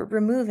 either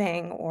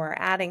removing or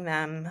adding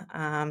them.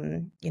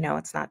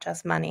 It's not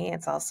just money,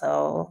 it's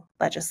also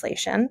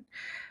legislation.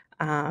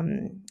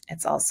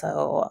 It's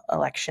also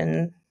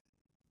election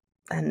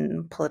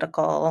and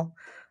political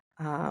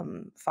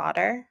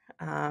fodder.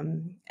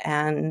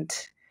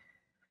 And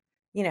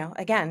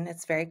again,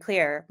 it's very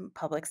clear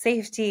public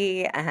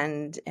safety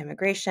and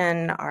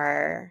immigration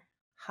are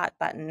hot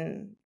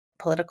button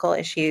political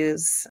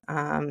issues.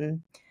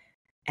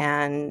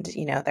 And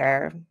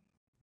they're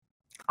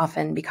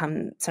often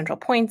become central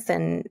points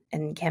in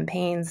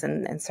campaigns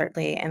and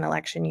certainly in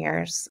election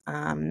years.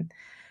 And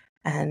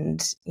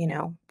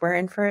we're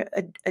in for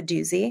a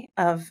doozy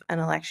of an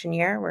election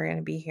year. We're going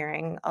to be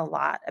hearing a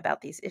lot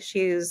about these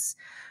issues.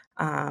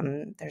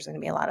 There's going to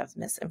be a lot of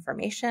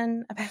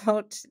misinformation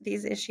about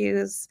these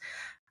issues.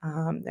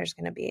 There's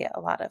going to be a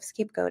lot of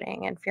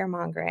scapegoating and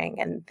fear-mongering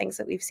and things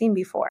that we've seen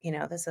before.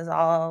 This is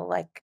all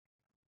like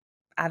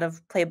out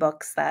of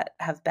playbooks that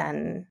have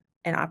been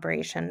in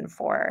operation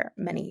for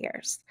many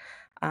years.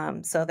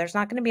 So there's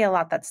not going to be a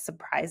lot that's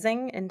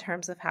surprising in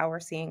terms of how we're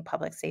seeing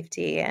public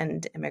safety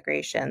and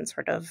immigration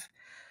sort of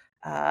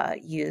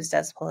used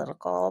as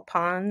political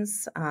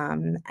pawns.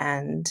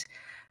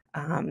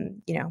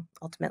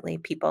 Ultimately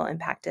people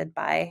impacted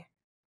by,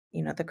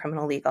 the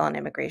criminal, legal, and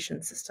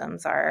immigration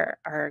systems are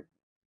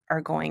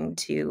going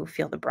to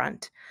feel the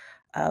brunt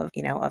of,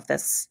 of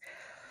this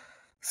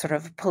sort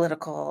of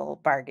political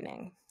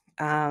bargaining.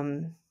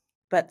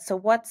 But so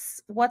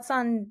what's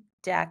on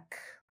deck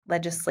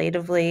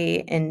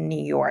legislatively in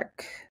New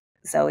York,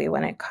 Zoe,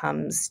 when it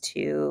comes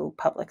to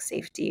public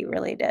safety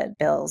related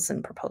bills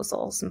and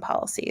proposals and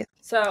policies?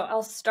 So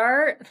I'll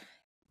start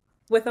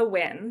with a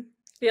win.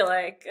 I feel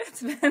like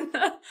it's been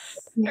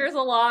there's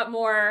a lot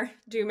more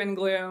doom and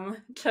gloom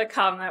to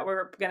come that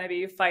we're going to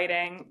be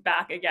fighting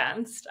back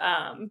against.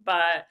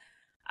 But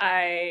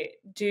I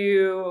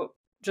do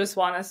just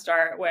want to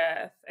start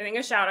with, I think,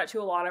 a shout out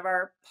to a lot of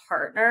our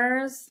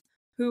partners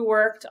who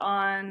worked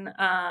on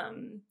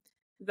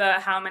the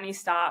How Many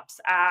Stops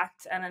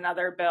Act and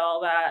another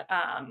bill that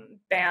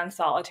bans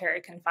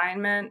solitary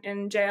confinement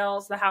in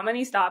jails. The How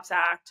Many Stops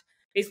Act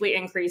basically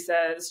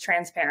increases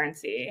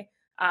transparency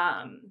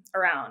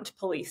around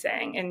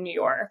policing in New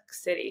York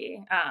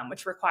City,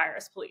 which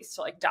requires police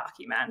to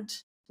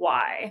document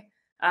why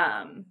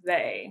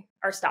they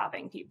are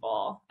stopping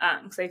people.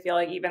 Because I feel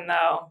like even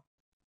though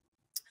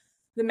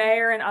the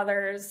mayor and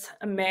others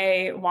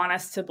may want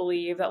us to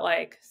believe that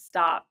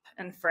stop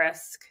and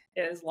frisk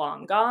is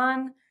long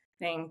gone, I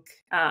think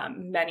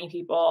many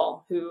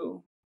people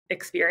who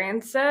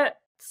experience it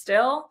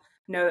still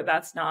know that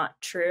that's not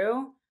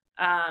true.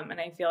 And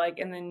I feel like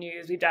in the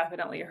news, we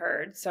definitely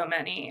heard so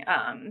many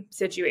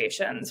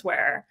situations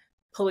where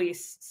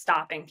police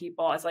stopping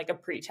people as a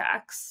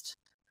pretext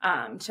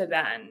to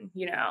then,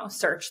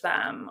 search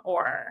them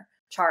or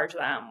charge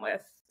them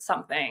with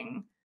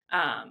something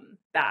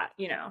that,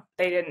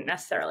 they didn't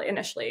necessarily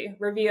initially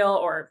reveal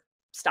or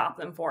stop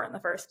them for in the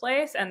first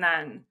place. And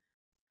then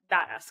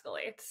that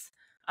escalates.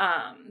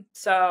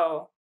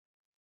 So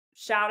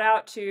shout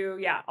out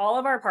to, all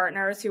of our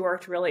partners who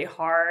worked really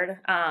hard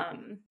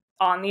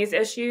on these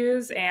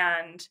issues.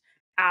 And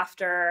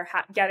after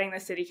getting the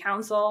city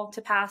council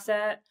to pass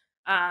it,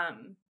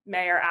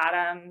 Mayor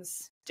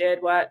Adams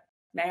did what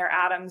Mayor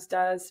Adams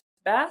does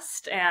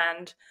best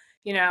and,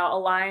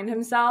 aligned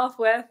himself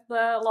with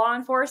the law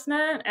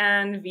enforcement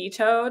and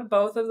vetoed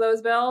both of those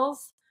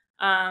bills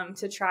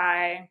to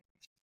try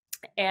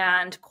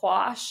and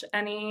quash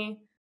any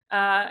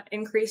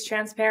increased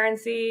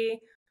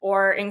transparency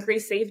or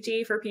increased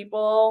safety for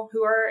people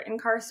who are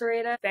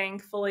incarcerated.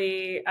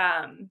 Thankfully,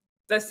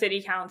 the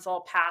city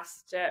council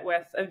passed it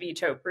with a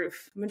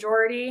veto-proof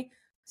majority.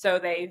 So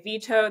they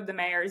vetoed the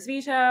mayor's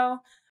veto,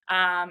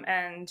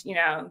 and,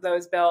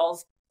 those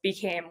bills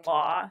became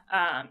law.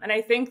 And I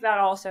think that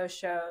also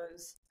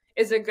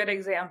is a good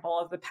example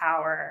of the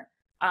power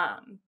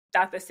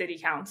that the city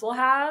council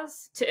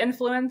has to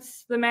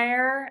influence the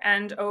mayor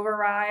and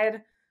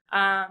override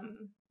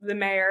the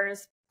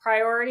mayor's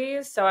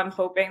priorities. So I'm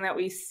hoping that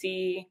we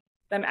see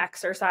them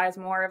exercise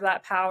more of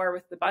that power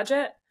with the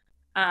budget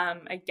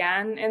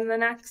again in the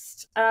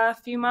next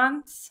few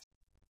months.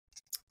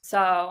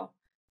 So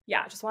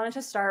just wanted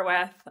to start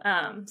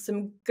with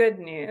some good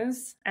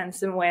news and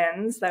some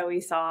wins that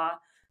we saw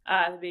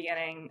at the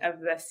beginning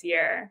of this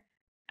year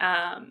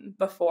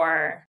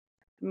before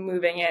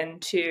moving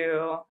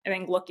into, I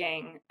think,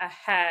 looking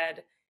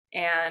ahead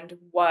and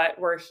what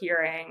we're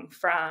hearing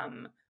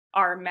from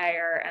our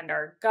mayor and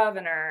our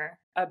governor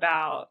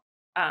about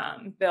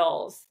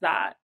bills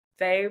that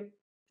they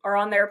are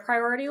on their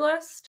priority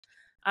list.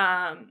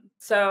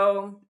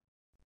 So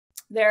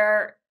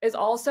there is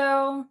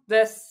also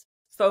this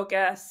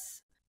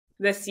focus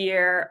this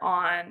year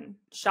on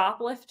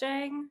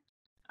shoplifting.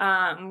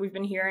 We've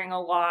been hearing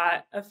a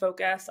lot of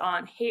focus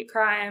on hate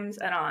crimes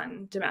and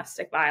on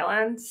domestic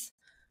violence.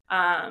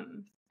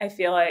 I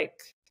feel like,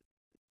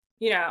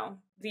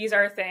 these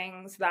are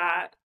things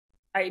that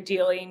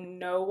ideally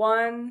no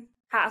one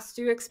has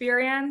to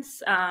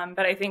experience.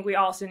 But I think we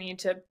also need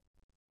to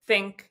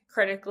think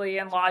critically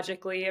and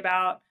logically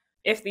about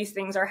if these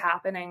things are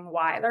happening,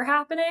 why they're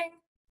happening,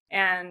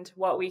 and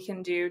what we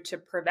can do to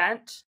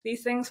prevent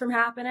these things from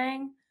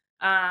happening.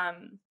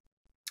 And,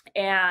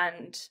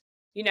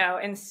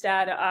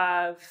 instead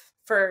of,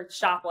 for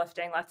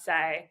shoplifting, let's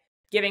say,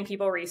 giving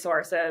people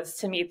resources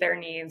to meet their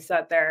needs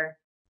so that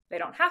they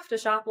don't have to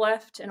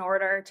shoplift in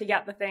order to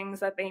get the things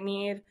that they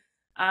need.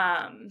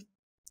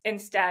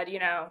 Instead,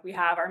 we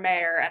have our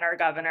mayor and our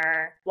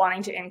governor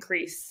wanting to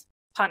increase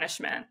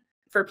punishment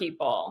for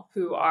people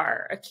who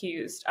are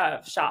accused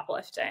of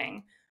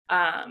shoplifting.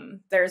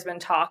 There's been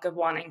talk of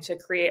wanting to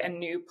create a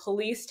new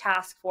police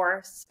task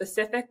force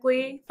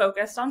specifically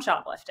focused on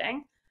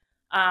shoplifting.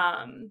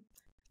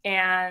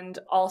 And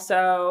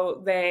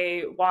also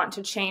they want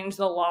to change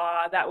the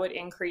law that would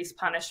increase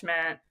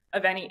punishment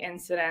of any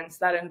incidents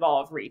that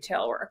involve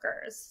retail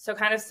workers. So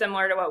kind of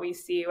similar to what we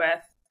see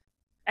with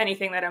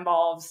anything that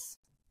involves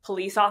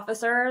police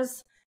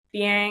officers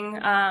being,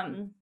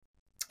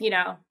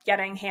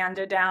 getting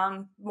handed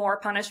down more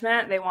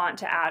punishment. They want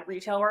to add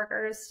retail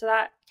workers to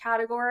that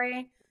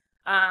category.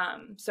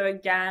 So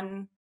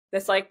again,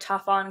 this like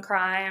tough on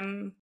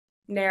crime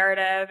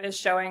narrative is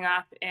showing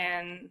up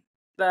in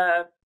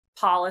the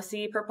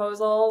policy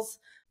proposals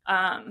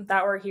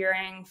that we're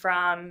hearing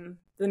from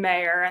the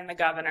mayor and the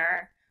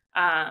governor,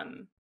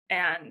 and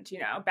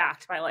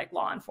backed by like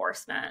law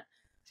enforcement.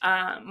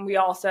 We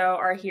also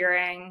are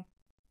hearing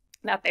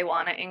that they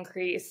want to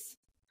increase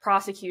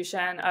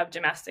prosecution of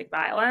domestic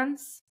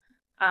violence.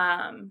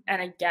 And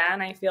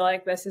again, I feel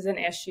like this is an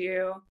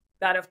issue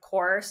that, of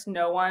course,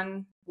 no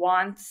one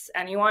wants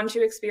anyone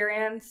to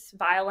experience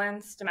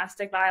violence,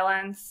 domestic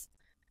violence.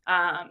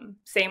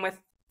 Same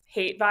with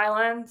hate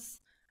violence.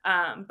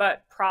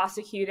 But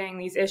prosecuting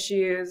these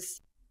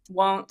issues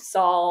won't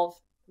solve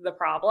the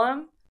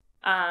problem.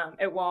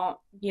 It won't,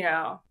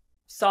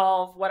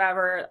 solve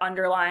whatever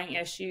underlying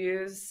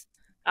issues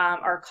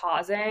are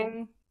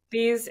causing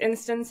these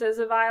instances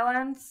of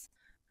violence.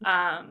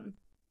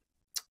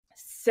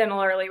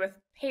 Similarly, with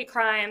hate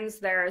crimes,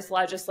 there's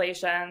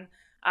legislation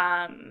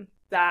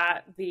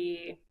that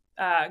the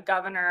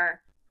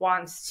governor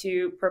wants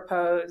to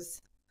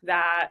propose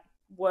that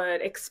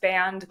would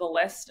expand the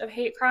list of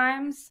hate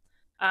crimes.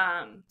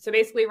 So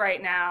basically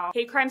right now,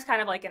 hate crime's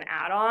kind of like an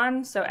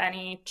add-on. So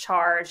any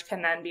charge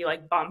can then be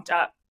like bumped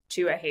up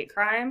to a hate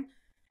crime.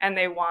 And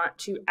they want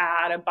to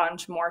add a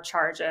bunch more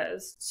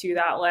charges to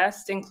that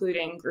list,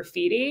 including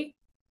graffiti.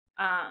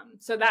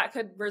 So that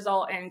could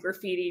result in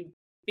graffiti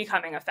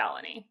becoming a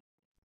felony.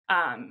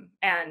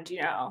 And,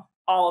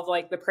 all of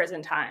like the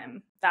prison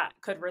time that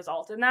could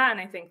result in that. And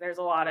I think there's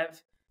a lot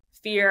of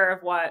fear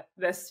of what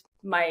this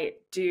might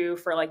do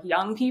for like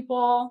young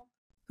people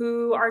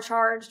who are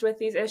charged with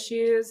these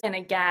issues. And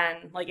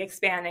again, like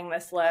expanding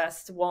this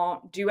list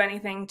won't do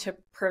anything to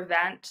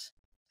prevent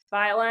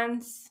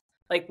violence.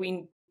 Like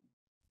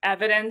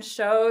evidence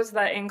shows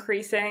that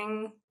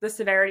increasing the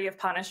severity of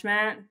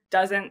punishment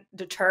doesn't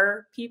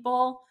deter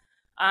people.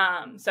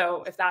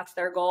 So if that's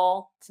their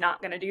goal, it's not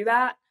going to do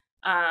that.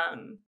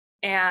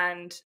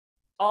 And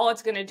all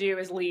it's going to do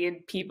is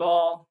lead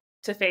people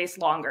to face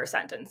longer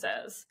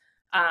sentences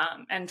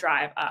and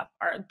drive up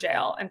our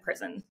jail and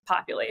prison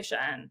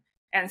population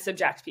and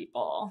subject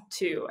people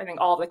to, I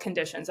think, all the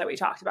conditions that we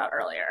talked about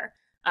earlier.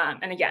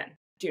 And again,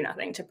 do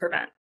nothing to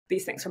prevent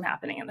these things from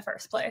happening in the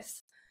first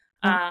place.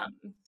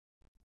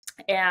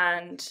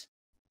 And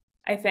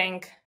I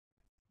think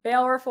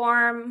bail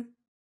reform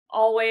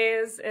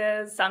always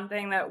is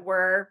something that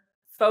we're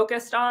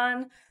focused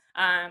on.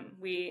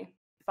 We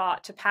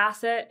fought to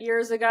pass it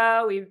years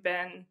ago. We've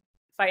been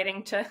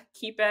fighting to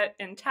keep it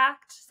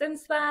intact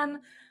since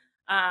then.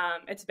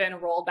 It's been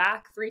rolled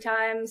back 3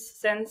 times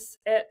since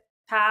it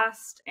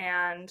passed.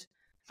 And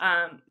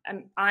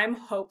I'm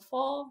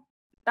hopeful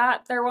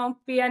that there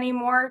won't be any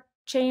more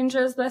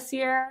changes this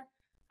year.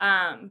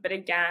 But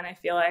again, I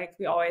feel like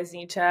we always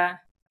need to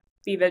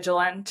be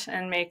vigilant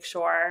and make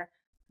sure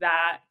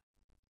that,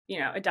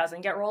 it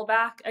doesn't get rolled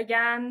back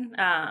again.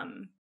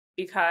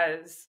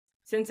 Because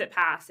since it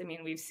passed,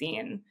 we've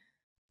seen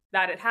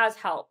that it has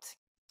helped,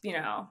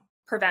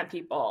 prevent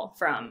people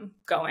from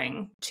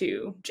going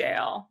to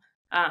jail.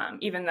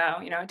 Even though,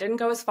 it didn't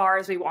go as far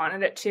as we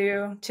wanted it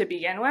to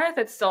begin with,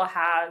 it still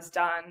has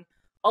done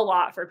a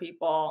lot for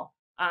people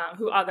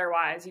who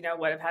otherwise,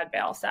 would have had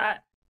bail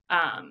set.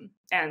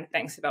 And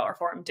thanks to bail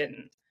reform,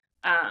 didn't.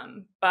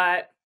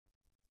 But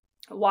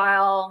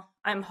while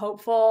I'm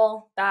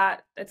hopeful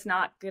that it's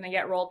not going to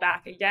get rolled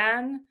back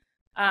again,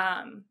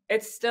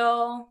 it's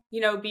still,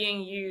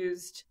 being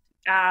used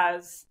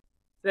as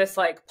this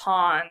like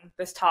pawn,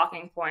 this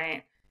talking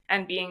point,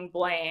 and being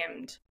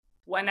blamed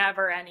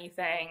whenever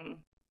anything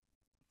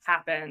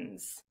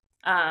happens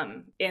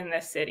in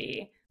the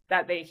city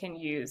that they can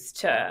use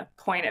to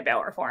point at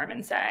bail reform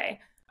and say,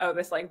 oh,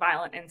 this like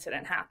violent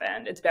incident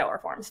happened, it's bail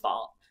reform's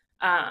fault.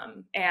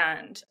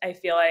 And I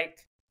feel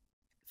like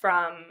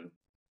from,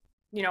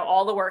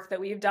 all the work that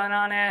we've done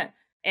on it,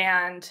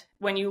 and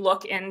when you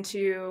look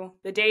into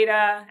the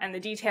data and the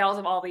details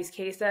of all these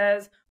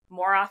cases,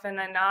 more often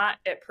than not,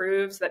 it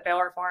proves that bail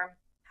reform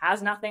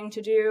has nothing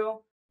to do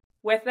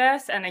with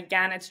this. And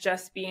again, it's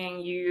just being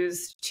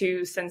used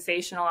to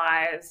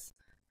sensationalize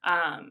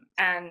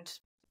and,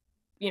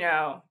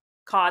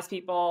 cause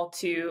people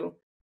to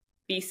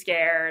be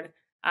scared.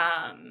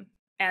 And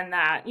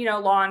that,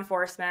 law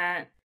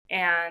enforcement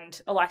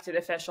and elected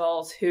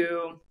officials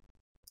who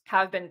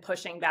have been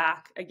pushing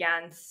back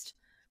against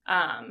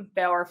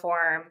bail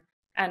reform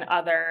and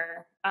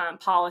other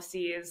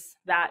policies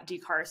that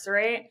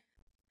decarcerate,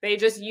 they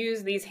just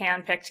use these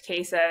hand-picked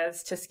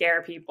cases to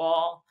scare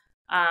people.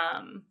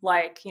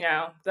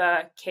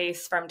 The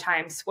case from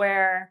Times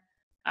Square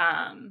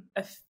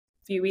a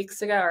few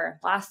weeks ago, or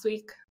last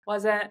week,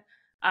 was it?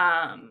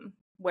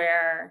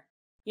 Where,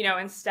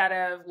 instead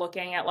of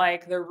looking at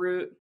like the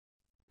root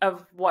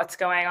of what's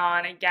going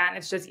on, again,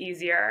 it's just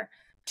easier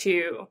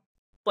to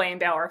blame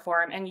bail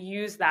reform and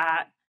use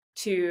that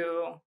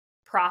to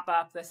prop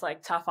up this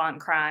like tough on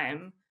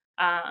crime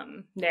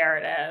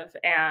narrative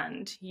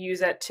and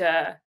use it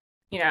to,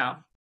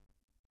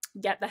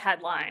 get the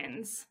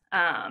headlines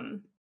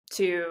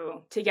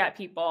to get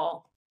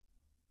people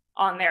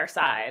on their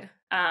side.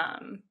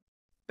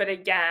 But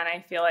again,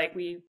 I feel like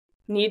we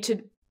need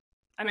to,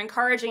 I'm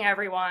encouraging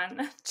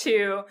everyone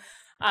to,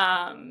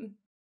 to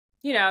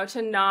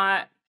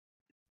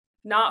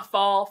not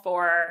fall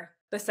for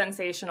the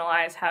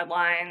sensationalized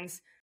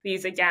headlines.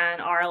 These,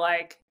 again, are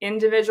like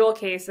individual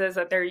cases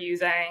that they're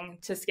using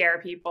to scare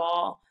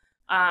people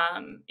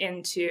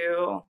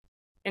into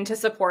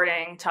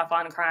supporting tough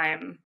on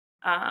crime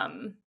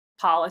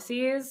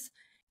policies.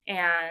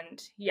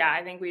 And yeah,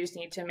 I think we just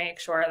need to make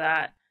sure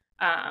that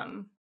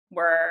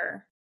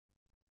we're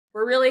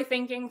really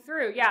thinking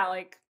through,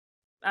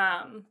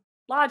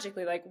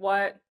 logically, like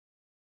what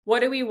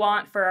do we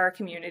want for our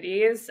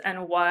communities,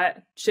 and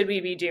what should we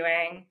be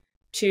doing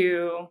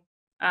to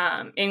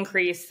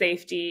increase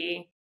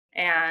safety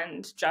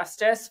and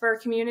justice for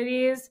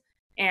communities,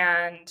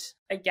 and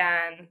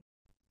again,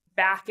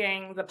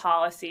 backing the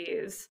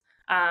policies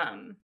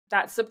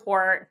that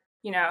support,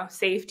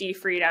 safety,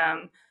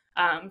 freedom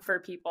for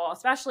people,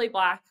 especially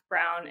Black,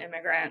 brown,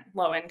 immigrant,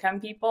 low-income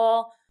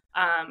people.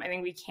 I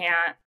think we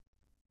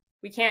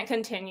can't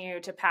continue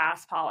to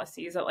pass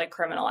policies that like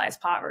criminalize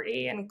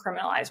poverty and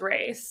criminalize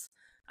race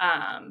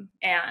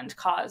and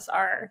cause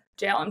our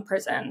jail and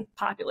prison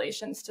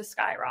populations to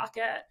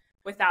skyrocket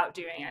without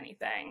doing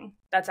anything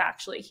that's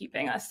actually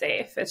keeping us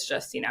safe. It's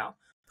just,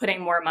 putting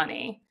more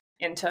money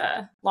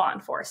into law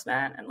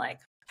enforcement and like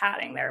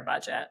padding their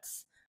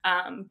budgets,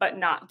 but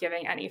not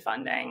giving any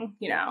funding,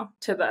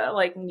 to the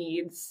like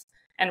needs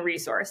and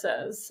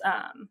resources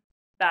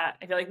that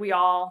I feel like we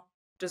all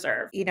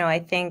deserve. I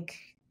think,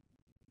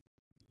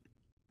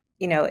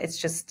 it's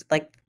just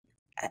like,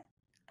 I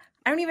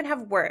don't even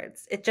have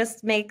words. It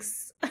just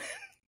makes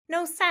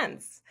no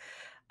sense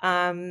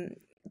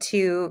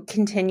to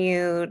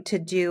continue to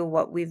do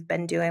what we've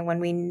been doing when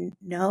we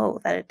know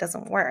that it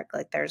doesn't work.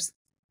 Like there's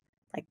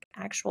like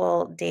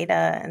actual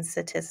data and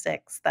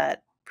statistics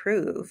that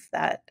prove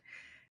that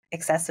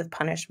excessive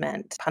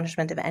punishment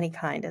of any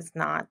kind is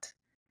not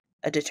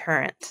a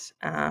deterrent.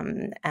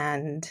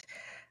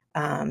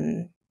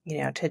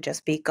 To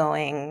just be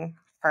going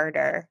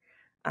harder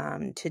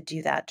to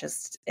do that,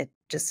 it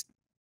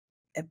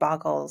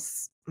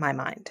boggles my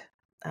mind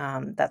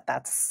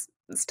that's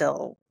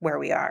still where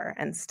we are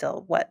and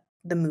still what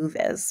the move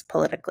is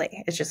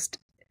politically.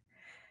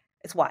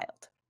 It's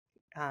wild,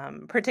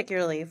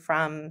 particularly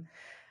from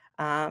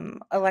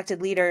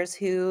elected leaders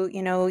who,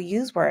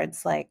 use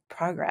words like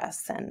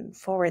progress and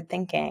forward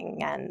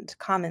thinking and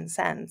common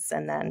sense,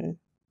 and then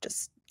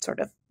just sort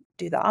of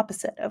do the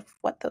opposite of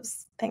what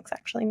those things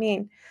actually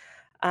mean.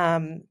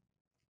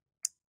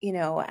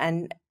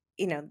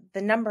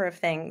 The number of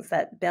things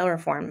that bail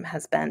reform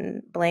has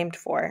been blamed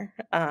for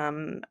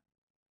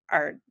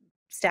are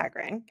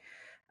staggering.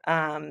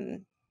 I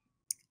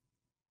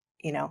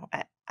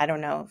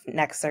don't know if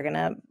next they're going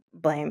to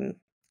blame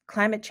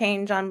climate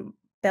change on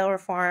bail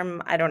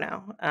reform. I don't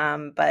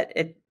know. But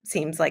it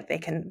seems like they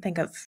can think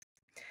of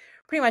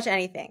pretty much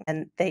anything,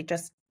 and they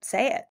just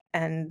say it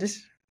and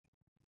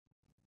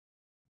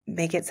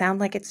make it sound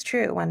like it's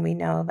true when we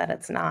know that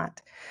it's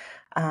not.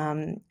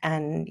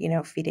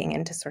 Feeding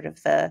into sort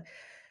of the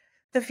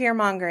fear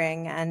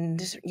mongering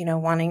and,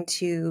 wanting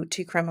to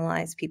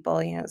criminalize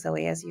people,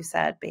 Zoe, as you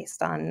said,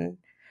 based on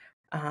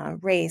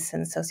race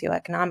and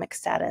socioeconomic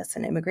status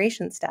and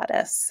immigration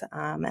status.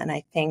 And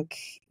I think,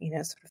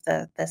 sort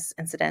of this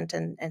incident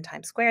in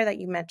Times Square that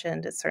you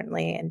mentioned is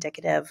certainly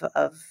indicative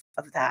of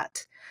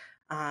that,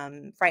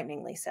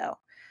 frighteningly so.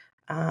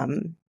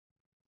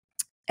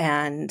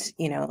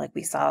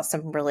 We saw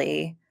some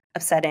really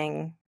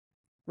upsetting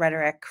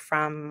rhetoric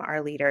from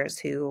our leaders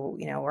who,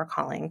 were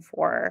calling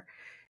for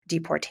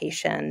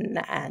deportation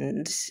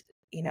and,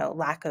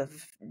 lack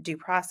of due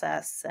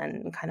process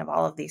and kind of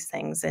all of these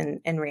things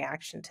in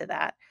reaction to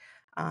that.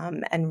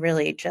 And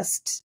really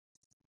just,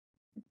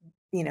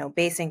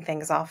 basing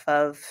things off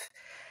of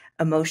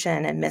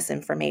emotion and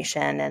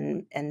misinformation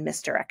and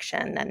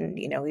misdirection. And,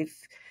 we've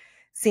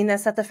seen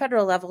this at the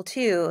federal level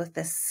too,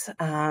 this,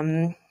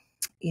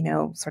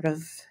 sort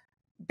of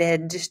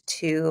bid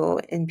to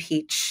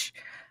impeach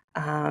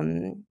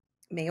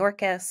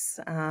Mayorkas,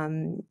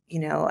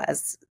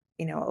 as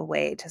a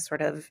way to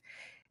sort of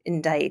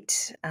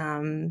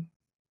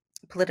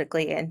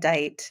politically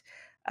indict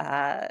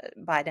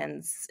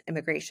Biden's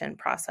immigration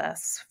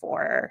process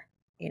for,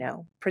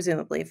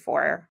 presumably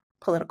for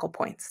political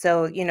points.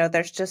 So,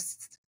 there's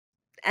just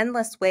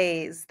endless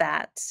ways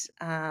that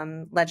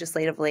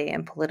legislatively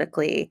and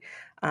politically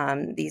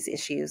these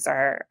issues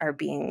are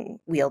being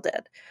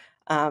wielded.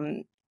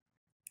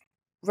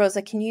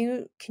 Rosa, can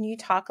you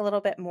talk a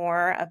little bit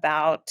more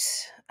about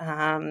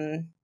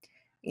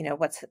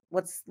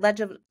what's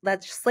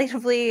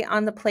legislatively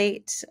on the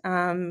plate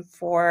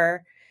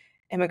for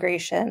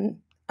immigration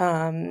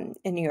in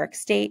New York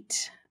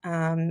State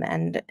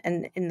and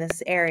in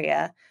this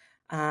area,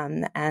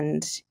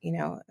 and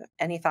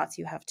any thoughts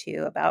you have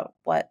too about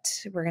what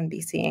we're going to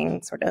be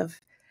seeing sort of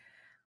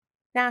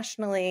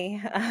nationally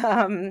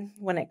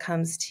when it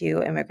comes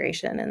to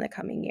immigration in the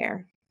coming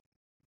year.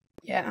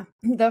 Yeah,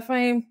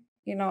 definitely.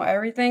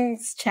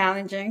 Everything's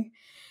challenging.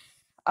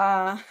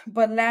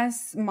 But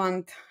last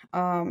month,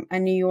 a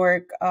New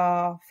York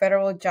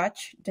federal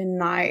judge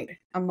denied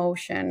a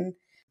motion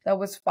that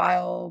was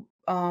filed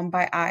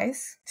by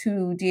ICE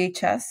to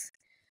DHS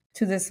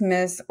to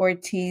dismiss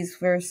Ortiz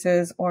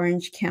versus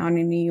Orange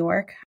County, New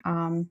York.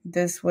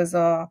 This was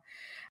a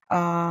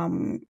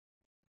federal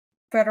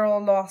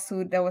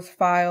lawsuit that was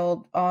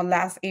filed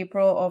last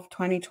April of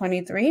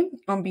 2023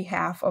 on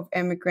behalf of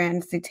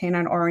immigrants detained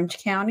in Orange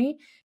County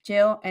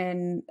jail,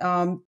 and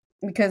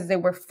because they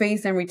were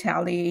facing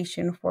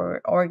retaliation for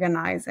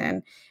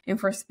organizing and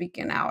for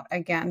speaking out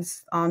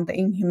against the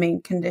inhumane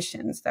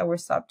conditions that were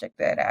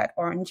subjected at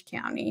Orange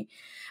County.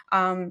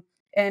 And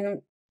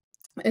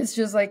it's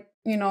just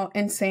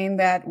insane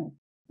that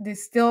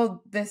these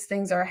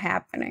things are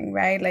happening,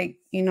 right? Like,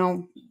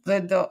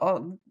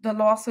 the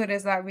lawsuit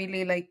is not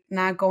really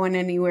not going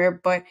anywhere,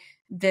 but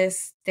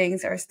these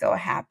things are still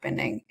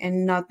happening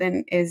and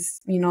nothing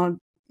is,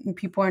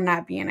 people are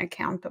not being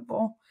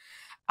accountable.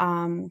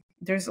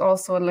 There's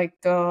also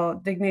the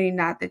dignity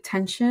not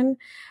detention.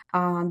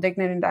 New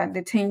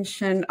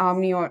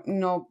York,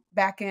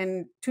 back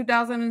in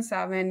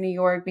 2007, New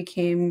York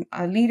became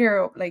a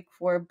leader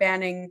for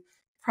banning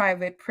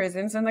private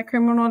prisons in the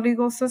criminal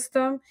legal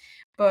system.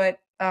 But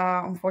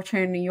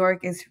unfortunately, New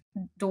York is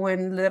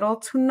doing little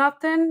to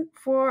nothing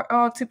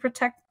to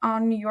protect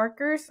New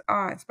Yorkers,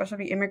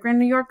 especially immigrant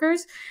New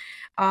Yorkers.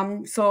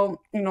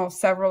 So,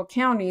 several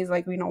counties,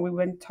 we've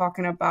been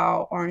talking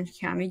about Orange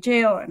County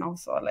Jail and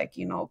also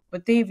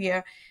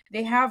Batavia,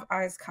 they have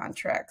ICE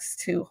contracts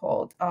to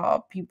hold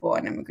people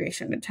in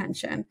immigration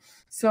detention.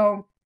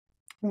 So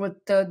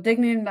what the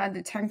Dignity and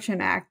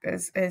Non-Detention Act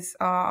is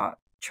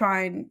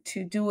trying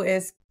to do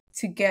is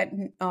to get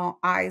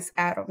ICE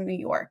out of New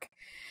York.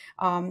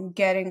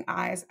 Getting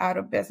ICE out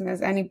of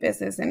business, any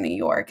business in New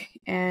York,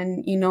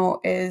 and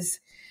is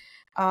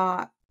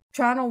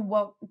trying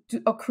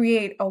to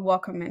create a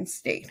welcoming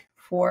state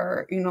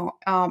for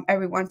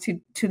everyone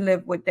to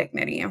live with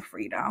dignity and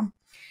freedom.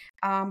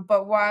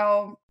 But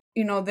while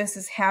this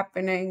is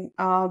happening,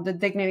 the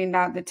Dignity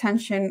Not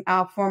Detention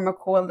form a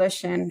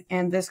coalition,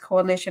 and this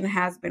coalition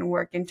has been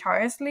working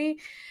tirelessly,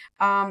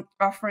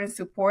 offering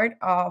support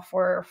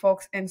for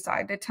folks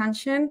inside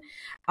detention,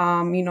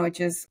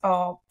 just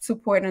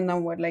supporting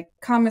them with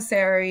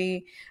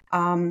commissary,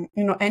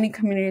 any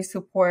community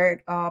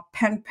support,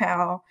 pen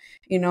pal,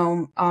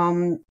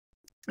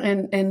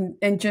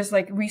 and just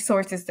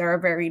resources that are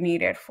very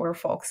needed for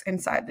folks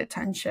inside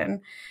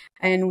detention.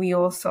 And we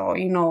also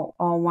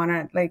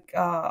want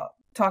to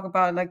talk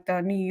about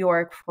the New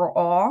York for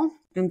All,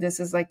 and this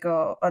is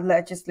a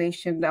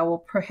legislation that will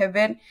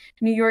prohibit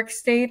New York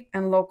State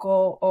and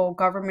local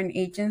government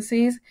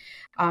agencies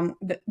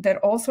that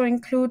also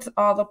includes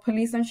all the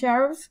police and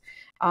sheriffs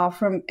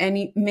from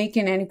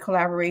making any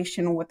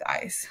collaboration with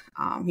ICE.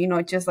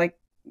 Just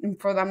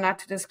for them not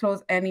to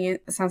disclose any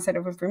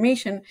sensitive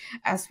information,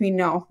 as we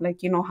know,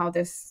 how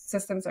these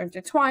systems are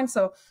intertwined.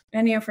 So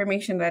any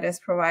information that is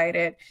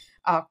provided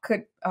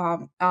could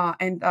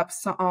end up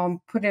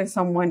putting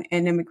someone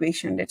in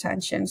immigration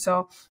detention.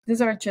 So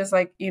these are just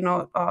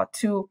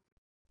two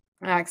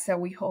acts that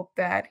we hope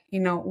that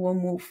will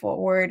move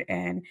forward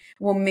and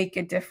will make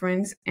a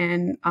difference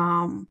in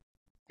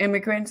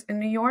immigrants in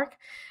New York,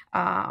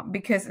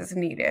 because it's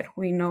needed.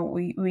 We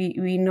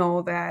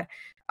know that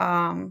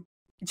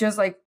just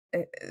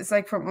it's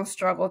from a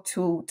struggle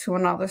to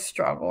another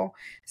struggle.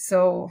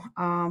 So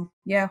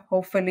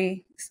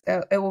hopefully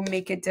it will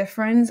make a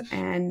difference,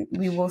 and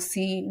we will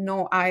see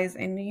no ICE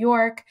in New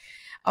York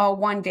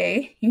one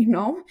day,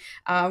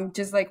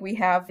 just like we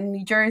have in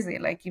New Jersey,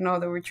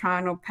 they were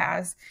trying to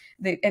pass,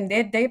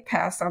 they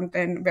passed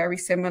something very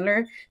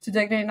similar to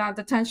dignity not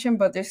detention,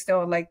 but there's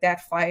still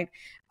that fight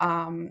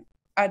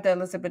at the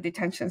Elizabeth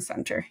Detention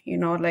Center,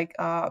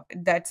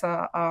 that's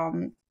a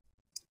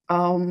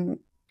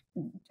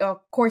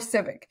core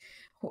civic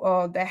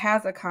that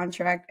has a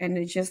contract, and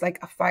it's just a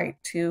fight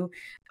to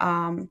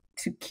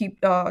keep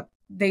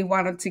they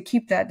wanted to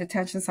keep that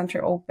detention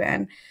center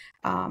open.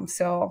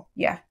 So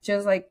yeah,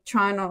 just like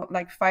trying to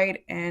like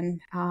fight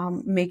and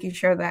making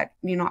sure that,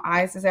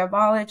 ICE is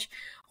abolished.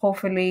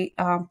 Hopefully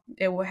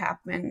it will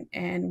happen,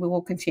 and we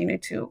will continue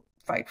to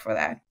fight for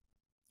that.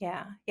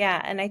 Yeah.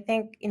 And I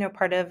think,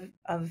 part of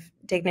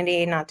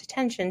dignity, not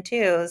detention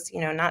too, is,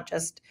 not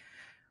just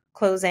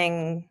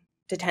closing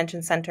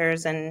detention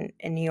centers in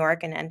New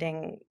York and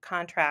ending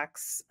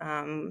contracts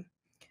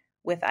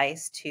with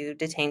ICE to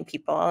detain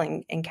people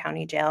in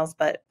county jails,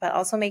 but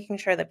also making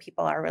sure that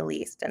people are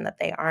released and that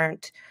they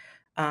aren't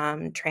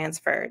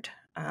transferred.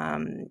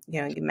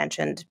 You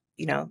mentioned,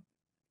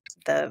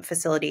 the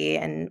facility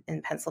in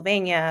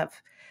Pennsylvania,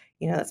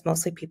 that's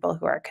mostly people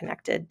who are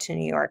connected to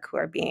New York who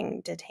are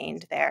being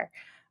detained there.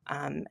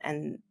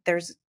 And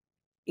there's,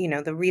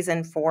 the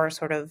reason for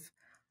sort of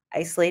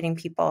isolating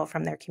people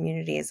from their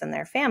communities and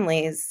their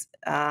families,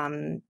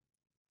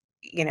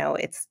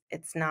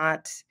 it's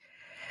not,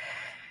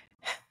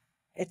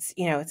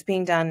 it's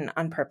being done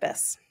on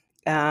purpose.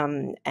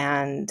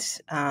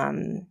 It's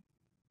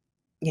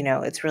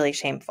really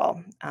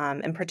shameful.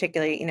 And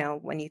particularly,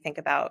 when you think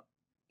about,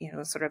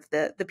 sort of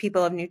the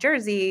people of New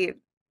Jersey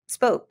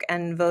spoke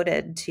and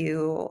voted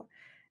to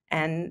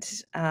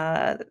end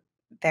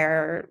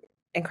their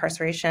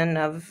incarceration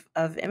of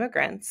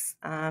immigrants.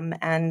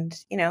 And,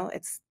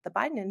 it's the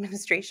Biden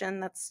administration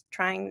that's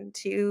trying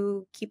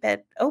to keep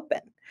it open.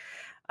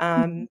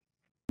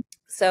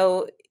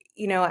 So,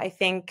 I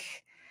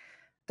think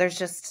there's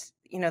just,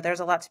 there's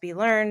a lot to be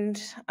learned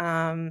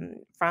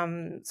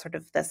from sort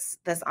of this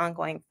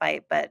ongoing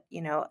fight. But,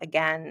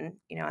 again,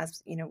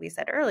 as, we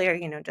said earlier,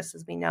 just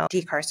as we know,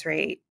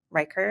 decarcerate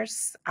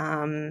Rikers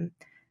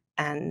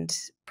and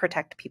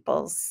protect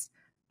people's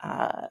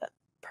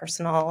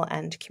personal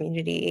and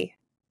community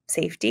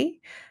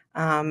safety.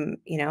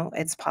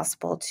 It's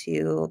possible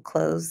to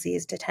close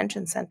these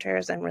detention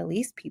centers and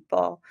release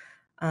people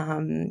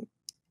in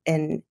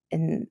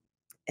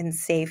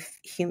safe,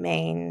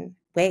 humane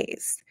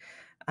ways.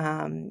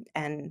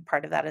 And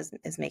part of that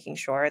is making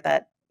sure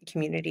that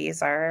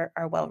communities are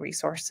well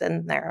resourced,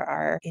 and there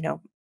are,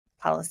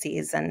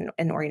 policies and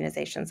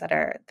organizations that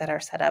are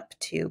set up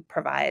to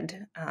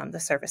provide the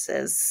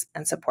services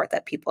and support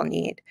that people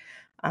need.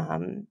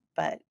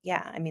 But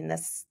yeah, I mean,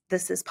 this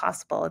is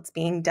possible. It's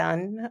being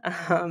done.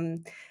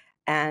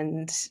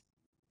 And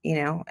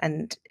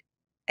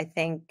I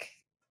think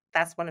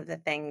that's one of the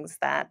things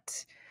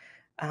that,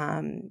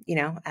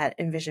 at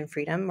Envision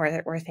Freedom,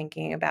 we're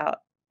thinking about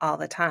all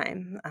the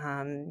time.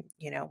 When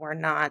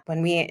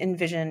we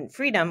envision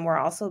freedom, we're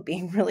also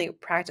being really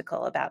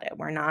practical about it.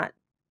 We're not,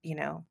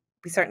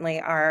 we certainly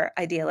are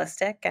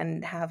idealistic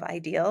and have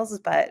ideals,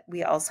 but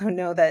we also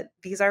know that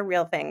these are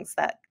real things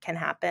that can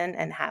happen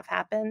and have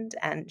happened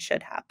and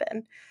should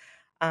happen.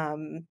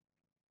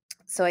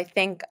 So I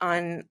think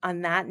on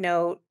that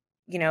note,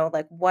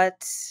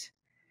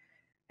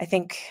 I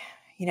think,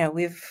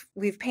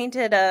 we've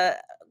painted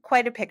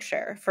quite a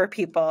picture for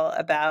people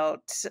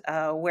about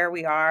where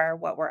we are,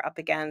 what we're up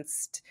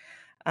against,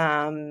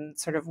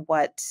 sort of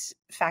what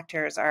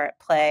factors are at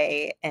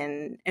play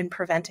in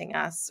preventing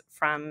us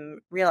from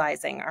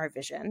realizing our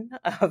vision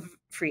of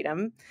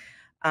freedom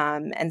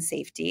and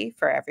safety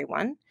for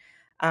everyone.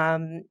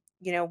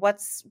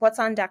 What's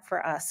on deck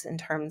for us in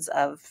terms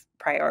of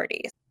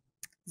priorities?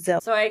 So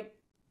I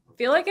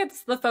feel like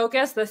it's the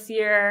focus this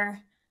year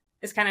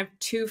is kind of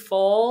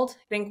twofold.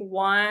 I think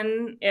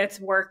one, it's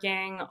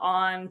working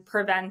on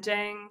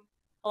preventing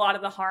a lot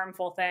of the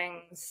harmful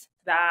things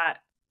that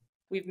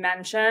we've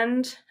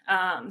mentioned.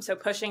 So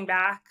pushing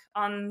back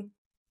on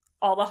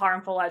all the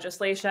harmful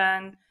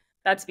legislation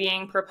that's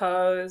being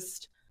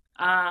proposed,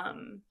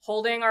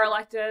 holding our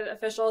elected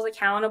officials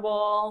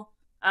accountable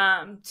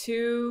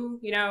to,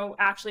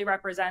 actually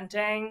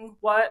representing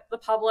what the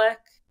public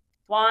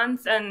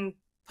wants and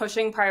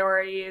pushing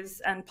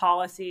priorities and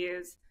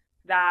policies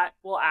that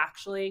will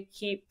actually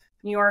keep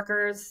New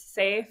Yorkers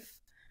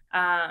safe.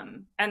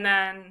 And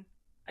then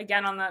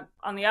again,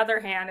 on the other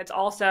hand, it's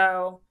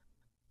also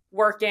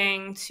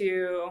working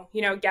to,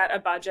 get a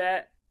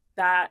budget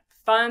that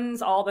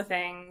funds all the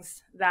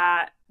things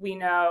that we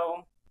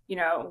know,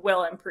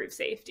 will improve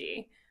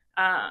safety.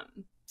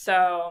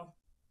 So,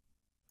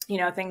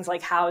 things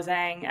like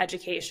housing,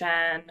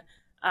 education,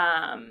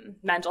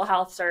 mental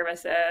health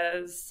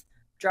services,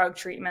 drug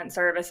treatment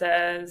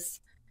services,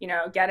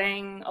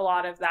 getting a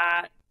lot of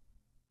that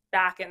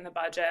back in the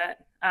budget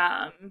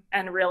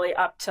and really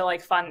up to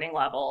like funding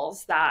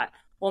levels that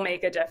will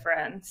make a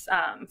difference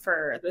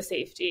for the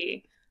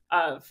safety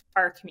of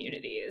our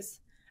communities.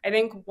 I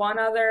think one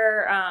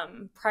other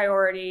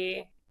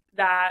priority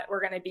that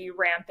we're going to be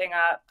ramping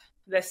up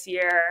this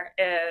year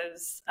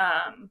is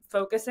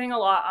focusing a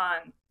lot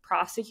on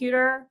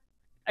prosecutor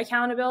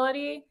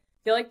accountability.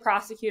 I feel like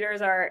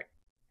prosecutors have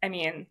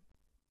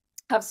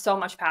so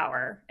much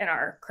power in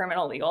our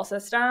criminal legal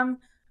system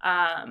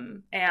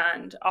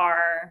and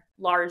are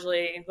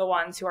largely the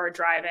ones who are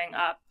driving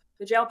up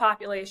the jail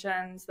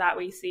populations that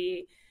we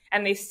see.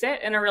 And they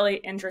sit in a really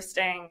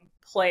interesting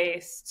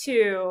place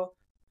too,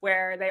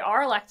 where they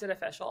are elected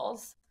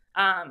officials.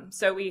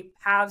 So we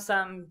have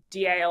some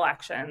DA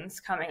elections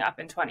coming up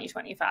in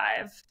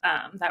 2025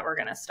 that we're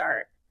going to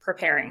start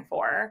preparing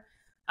for.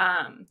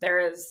 There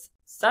is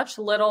such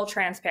little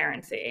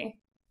transparency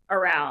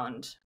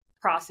around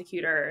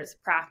prosecutors'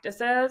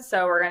 practices.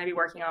 So we're going to be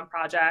working on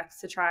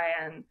projects to try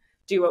and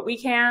do what we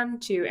can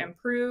to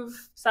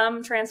improve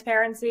some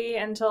transparency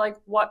into like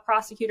what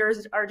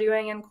prosecutors are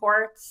doing in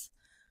courts.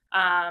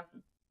 And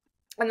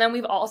then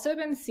we've also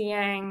been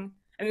seeing,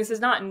 and this is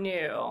not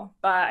new,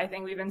 but I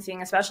think we've been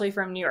seeing, especially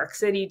from New York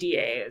City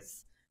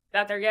DAs,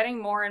 that they're getting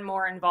more and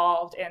more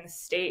involved in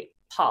state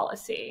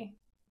policy.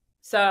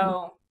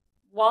 So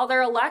while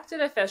they're elected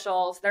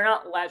officials, they're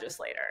not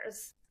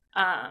legislators.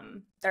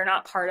 They're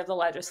not part of the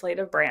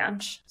legislative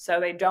branch. So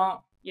they don't,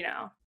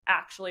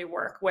 actually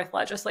work with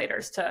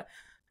legislators to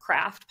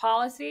craft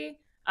policy,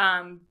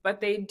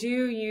 but they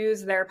do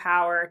use their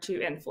power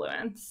to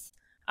influence.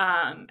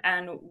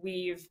 And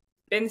we've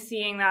been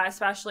seeing that,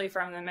 especially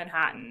from the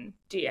Manhattan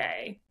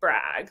DA,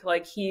 Bragg.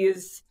 Like,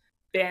 he's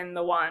been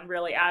the one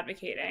really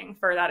advocating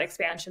for that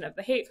expansion of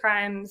the hate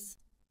crimes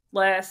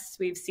list.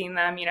 We've seen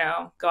them,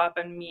 go up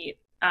and meet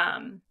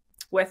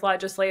with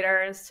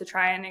legislators to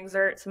try and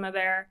exert some of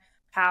their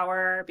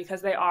power,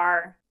 because they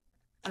are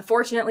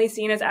unfortunately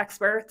seen as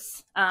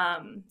experts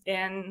on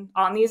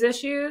these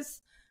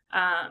issues.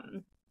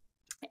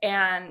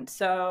 And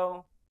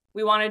so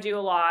we want to do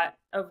a lot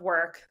of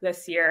work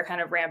this year,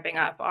 kind of ramping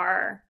up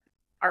our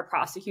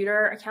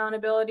prosecutor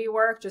accountability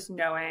work, just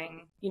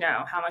knowing,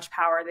 how much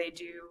power they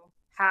do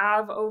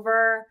have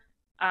over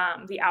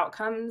the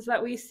outcomes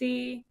that we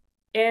see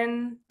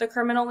in the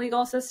criminal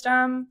legal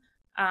system.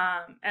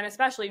 And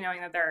especially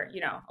knowing that they're,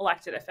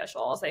 elected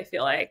officials. I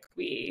feel like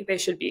they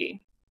should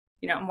be,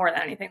 more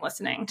than anything,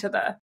 listening to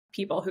the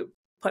people who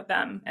put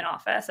them in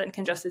office and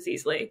can just as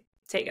easily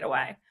take it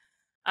away.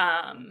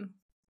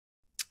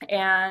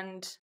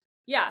 And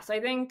yeah, so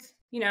I think,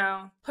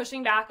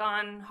 pushing back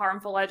on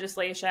harmful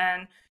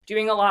legislation,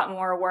 doing a lot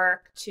more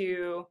work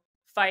to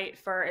fight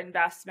for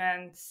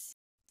investments.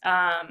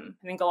 I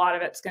think a lot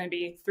of it's going to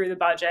be through the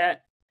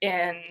budget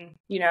in,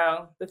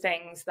 the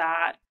things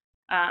that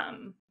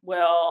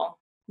will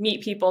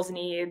meet people's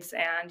needs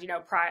and,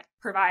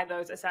 provide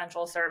those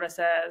essential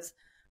services,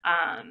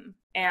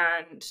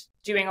 and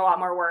doing a lot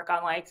more work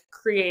on like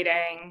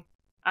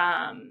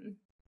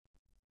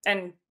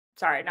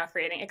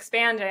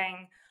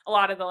expanding a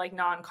lot of the like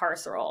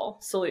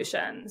non-carceral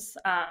solutions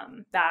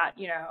that,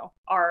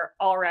 are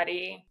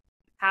already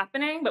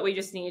happening, but we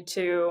just need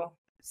to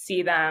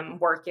see them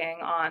working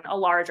on a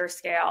larger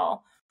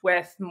scale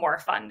with more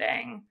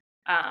funding,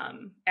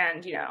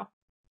 and,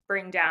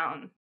 bring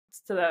down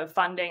to the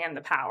funding and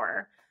the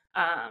power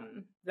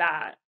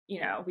that,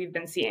 we've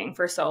been seeing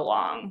for so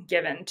long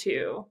given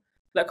to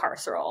the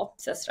carceral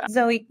system.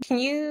 Zoe, can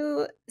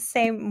you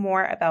say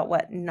more about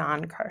what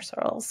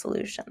non-carceral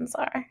solutions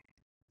are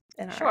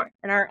in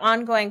our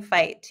ongoing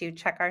fight to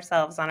check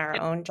ourselves on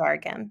our own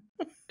jargon?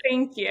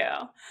 Thank you.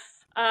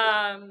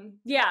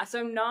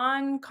 So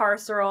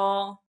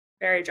non-carceral,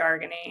 very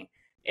jargony,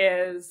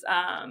 is,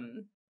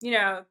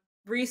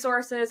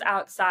 resources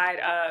outside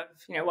of,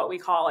 what we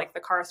call like the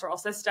carceral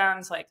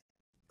systems, like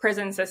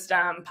prison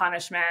system,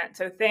 punishment.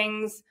 So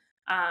things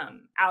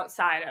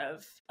outside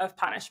of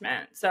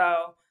punishment.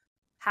 So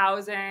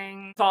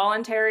housing,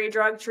 voluntary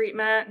drug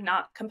treatment,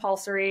 not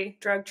compulsory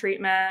drug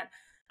treatment,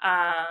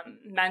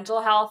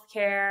 mental health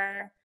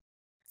care,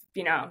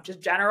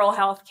 just general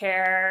health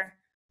care.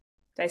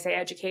 Did I say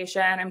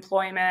education,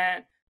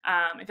 employment?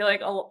 I feel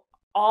like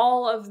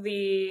all of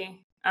the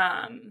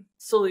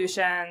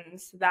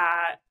solutions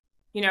that,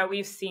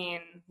 we've seen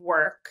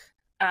work,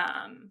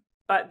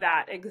 but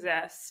that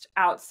exist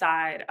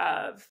outside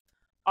of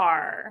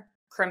our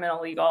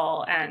criminal,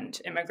 legal, and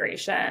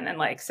immigration and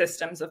like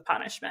systems of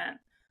punishment.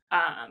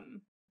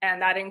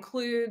 And that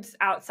includes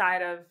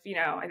outside of,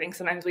 I think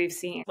sometimes we've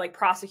seen like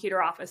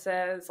prosecutor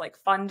offices like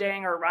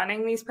funding or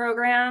running these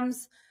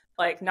programs.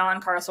 Like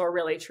non-carceral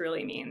really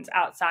truly means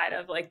outside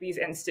of like these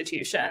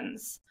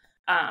institutions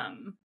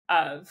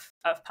of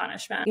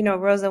punishment.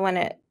 Rosa, when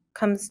it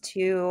comes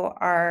to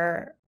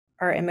our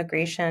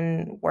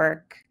immigration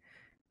work,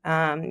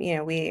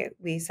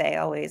 we say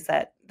always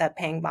that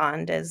paying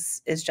bond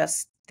is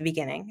just the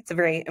beginning. It's a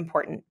very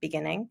important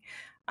beginning,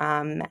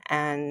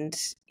 and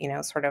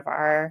sort of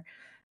our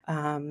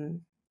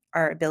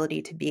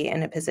ability to be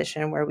in a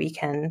position where we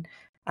can,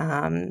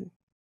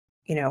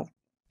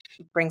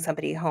 bring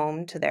somebody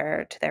home to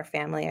their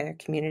family or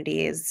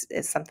community is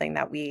something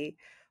that we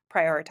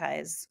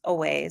prioritize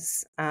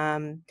always.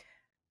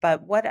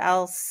 But what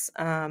else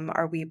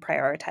are we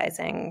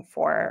prioritizing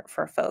for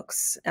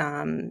folks,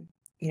 in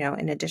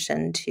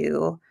addition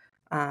to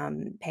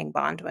paying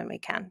bond when we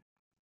can?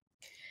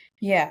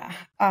 Yeah.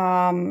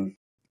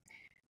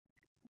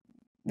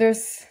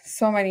 There's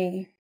so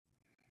many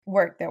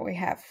work that we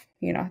have,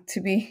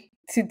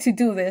 to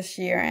do this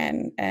year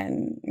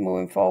and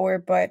moving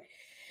forward. But,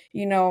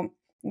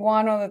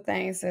 one of the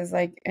things is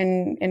like,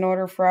 in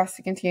order for us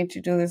to continue to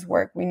do this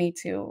work, we need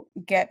to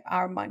get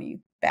our money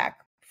back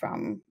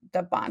from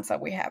the bonds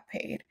that we have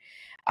paid.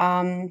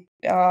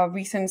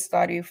 Recent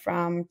study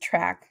from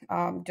Track,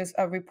 just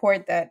a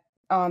report that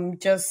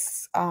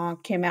just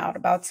came out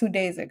about 2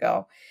 days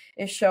ago.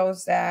 It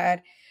shows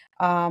that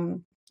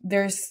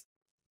there's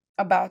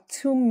about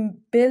 $2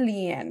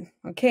 billion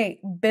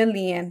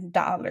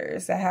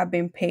that have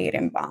been paid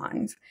in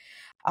bonds.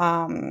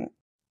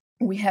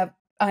 We have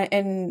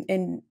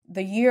in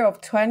the year of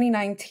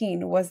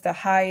 2019 was the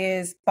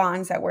highest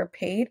bonds that were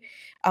paid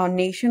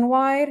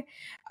nationwide.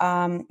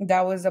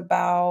 That was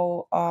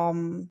about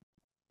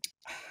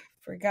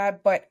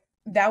forgot, but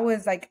that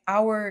was like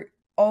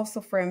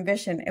also for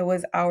Envision, it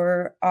was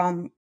our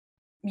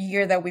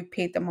year that we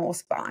paid the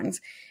most bonds.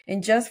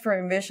 And just for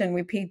Envision,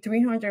 we paid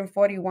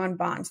 341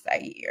 bonds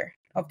that year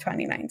of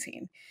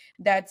 2019.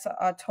 That's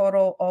a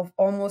total of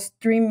almost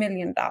 $3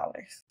 million.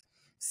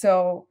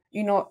 So,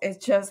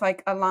 it just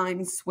like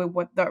aligns with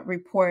what the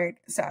report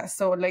says.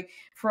 So like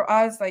for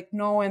us, like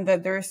knowing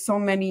that there's so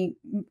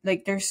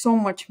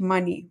much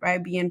money,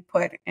 right, being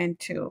put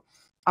into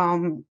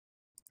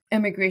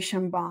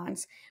immigration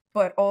bonds,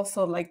 but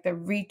also like the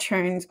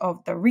returns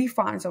of the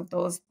refunds of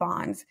those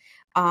bonds,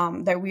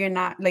 that we are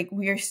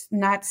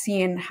not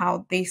seeing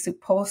how they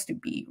supposed to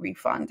be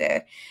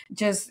refunded.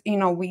 Just,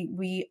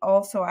 we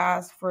also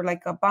ask for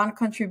like a bond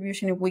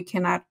contribution if we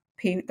cannot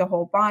pay the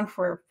whole bond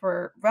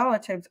for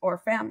relatives or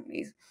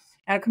families.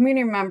 And a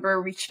community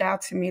member reached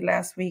out to me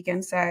last week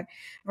and said,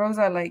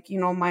 Rosa, like,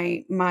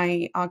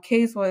 my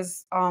case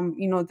was,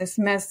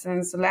 dismissed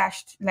since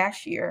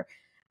last year.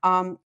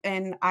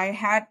 And I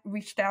had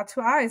reached out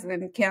to ICE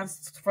and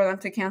for them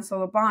to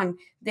cancel the bond.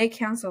 They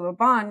canceled the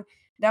bond.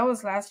 That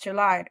was last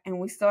July, and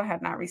we still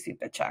had not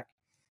received a check.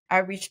 I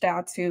reached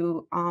out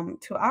to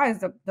ICE,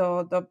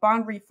 the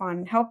bond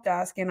refund help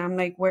desk, and I'm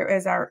like,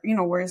 where's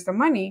the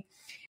money?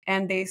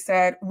 And they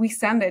said, we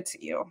send it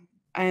to you.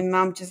 And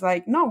I'm just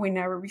like, no, we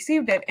never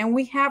received it. And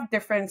we have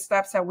different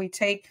steps that we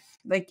take.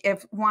 Like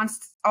if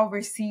once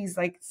overseas,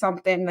 like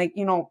something like,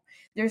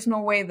 there's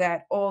no way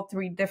that all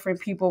 3 different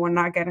people were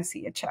not going to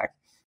see a check.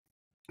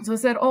 So I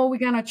said, we're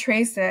going to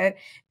trace it.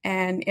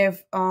 And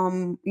if,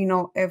 once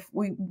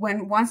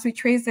we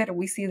trace it,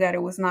 we see that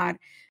it was not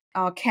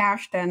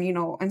cash, then,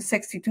 in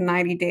 60 to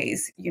 90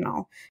 days,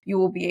 you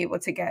will be able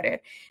to get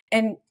it.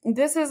 And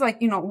this is like,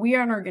 we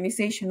are an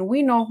organization.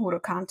 We know who to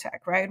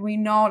contact, right? We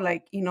know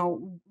like,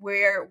 who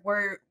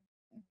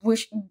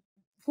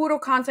to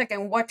contact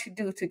and what to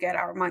do to get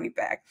our money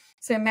back.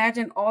 So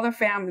imagine all the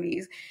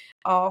families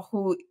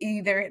who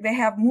either they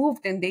have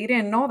moved and they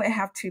didn't know they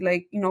have to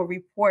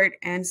report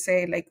and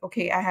say like,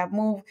 okay, I have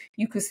moved.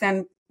 You could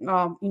send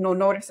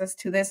notices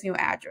to this new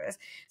address.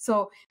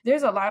 So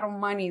there's a lot of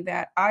money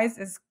that ICE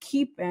is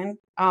keeping,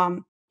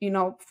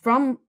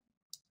 from,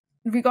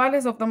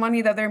 regardless of the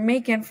money that they're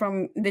making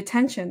from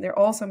detention, they're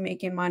also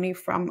making money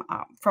from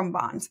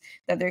bonds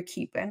that they're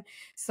keeping.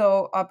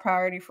 So a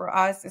priority for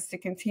us is to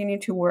continue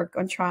to work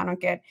on trying to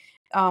get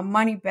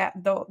money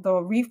back, the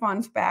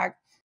refunds back,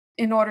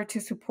 in order to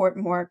support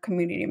more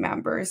community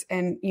members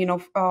and,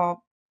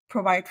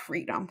 provide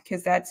freedom,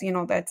 because that's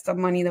the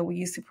money that we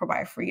use to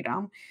provide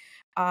freedom.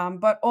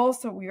 But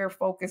also we are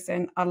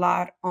focusing a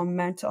lot on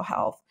mental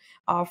health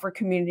for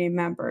community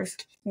members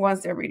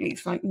once they're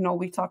released. Like,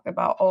 we talked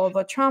about all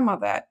the trauma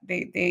that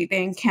they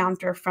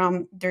encounter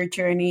from their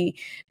journey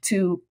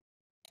to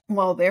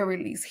their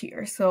release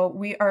here. So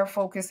we are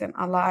focusing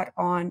a lot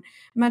on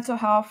mental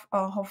health.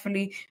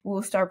 Hopefully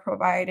we'll start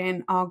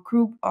providing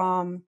group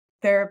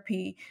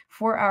therapy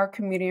for our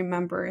community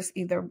members,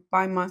 either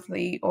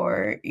bi-monthly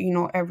or,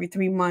 every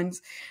 3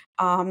 months.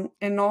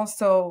 And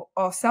also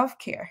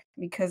self-care,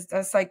 because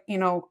that's like,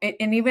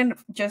 and even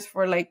just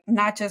for like,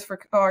 not just for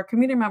our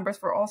community members,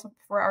 for also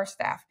for our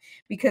staff,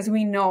 because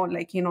we know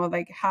like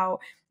how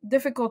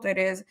difficult it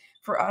is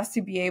for us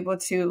to be able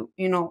to,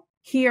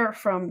 hear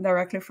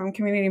directly from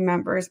community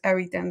members,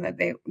 everything that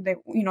they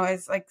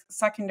is like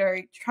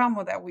secondary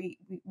trauma that we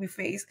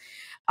face.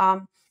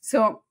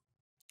 So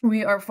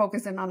we are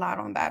focusing a lot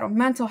on that, on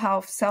mental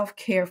health,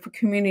 self-care for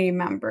community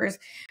members.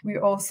 We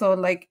also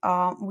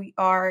we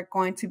are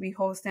going to be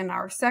hosting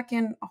our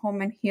second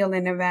home and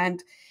healing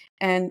event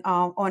and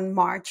on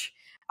March.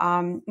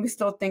 We're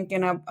still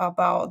thinking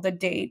about the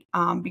date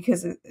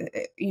because,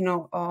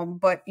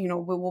 but, we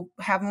will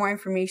have more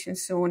information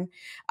soon.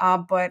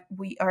 But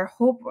we are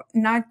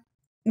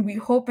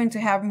hoping to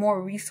have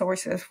more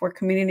resources for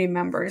community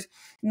members,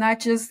 not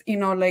just,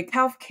 like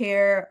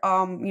healthcare,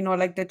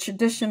 like the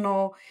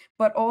traditional,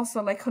 but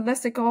also like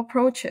holistic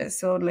approaches.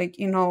 So like,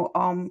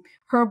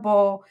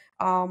 herbal,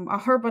 a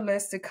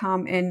herbalist to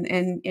come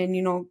and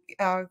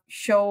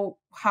show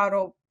how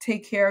to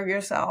take care of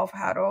yourself,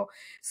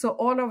 so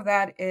all of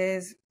that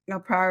is a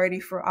priority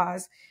for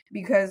us,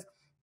 because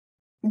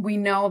we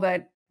know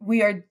that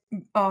we are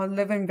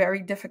living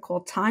very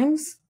difficult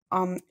times.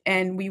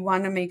 And we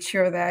want to make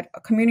sure that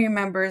community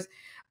members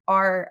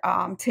are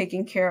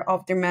taking care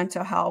of their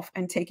mental health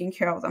and taking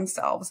care of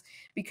themselves,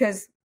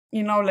 because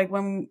like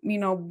when,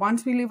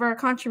 once we leave our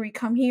country, we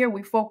come here,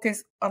 we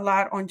focus a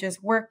lot on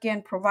just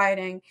working,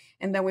 providing,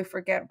 and then we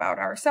forget about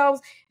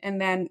ourselves.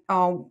 And then,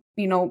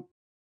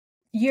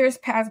 years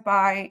pass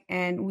by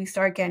and we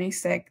start getting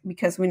sick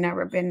because we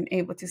never been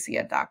able to see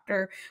a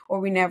doctor, or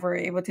we never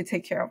able to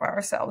take care of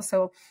ourselves.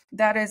 So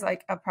that is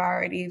like a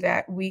priority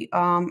that we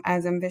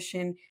as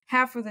Envision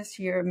have for this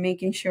year,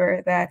 making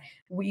sure that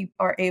we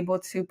are able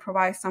to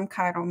provide some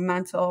kind of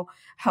mental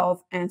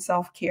health and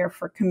self-care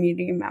for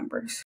community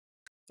members.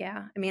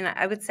 Yeah, I mean,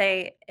 I would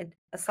say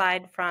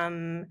aside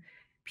from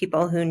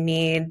people who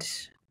need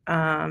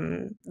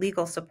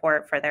legal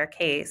support for their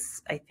case,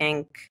 I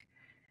think,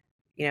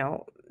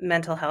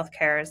 mental health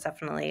care is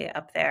definitely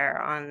up there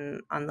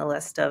on the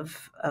list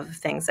of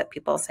things that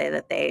people say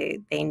that they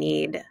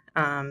need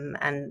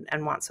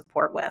and want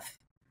support with.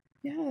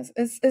 Yes,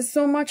 it's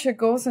so much that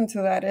goes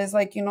into that. Is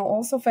like,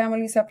 also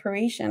family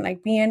separation,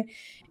 like being,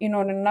 in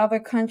another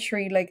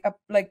country, like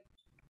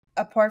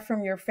apart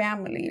from your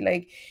family,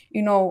 like,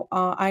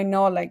 I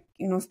know, like,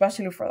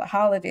 especially for the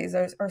holidays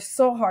are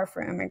so hard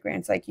for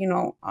immigrants, like,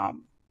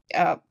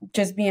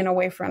 just being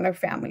away from their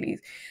families.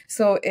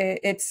 So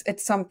it's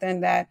something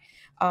that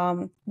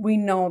we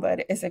know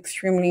that is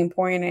extremely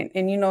important,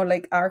 and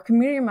like our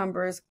community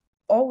members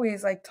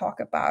always like talk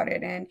about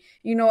it, and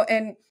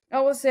and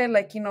I would say,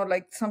 like,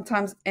 like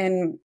sometimes,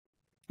 and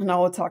I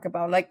will talk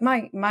about like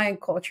my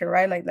culture,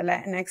 right? Like the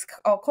Latinx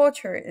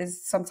culture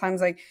is sometimes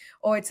like,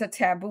 oh, it's a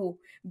taboo,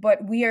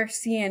 but we are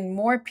seeing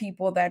more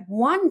people that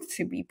want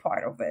to be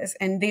part of this,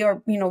 and they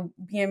are,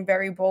 being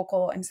very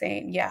vocal and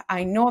saying, yeah,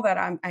 I know that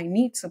I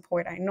need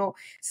support. I know.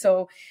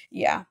 So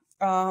yeah,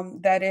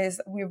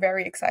 we're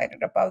very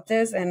excited about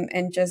this,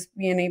 and just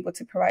being able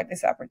to provide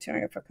this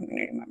opportunity for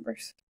community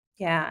members.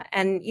 Yeah,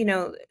 and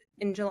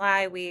in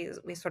July we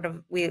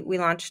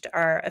launched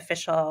our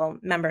official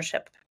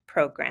membership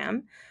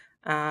program,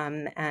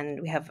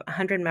 and we have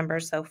 100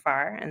 members so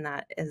far, and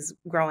that is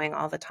growing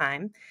all the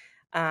time.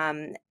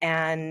 And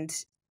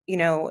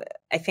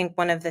I think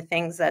one of the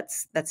things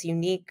that's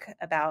unique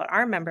about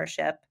our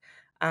membership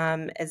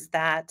is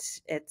that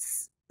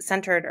it's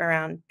centered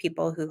around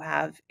people who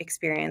have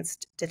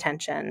experienced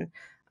detention,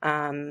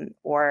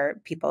 or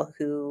people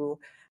who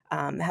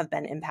have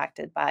been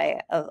impacted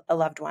by a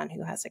loved one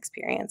who has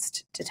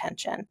experienced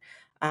detention.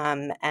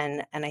 And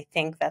I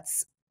think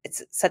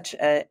it's such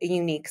a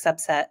unique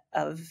subset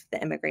of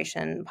the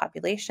immigration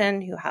population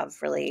who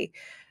have really,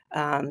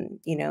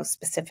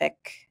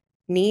 specific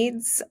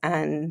needs,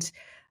 and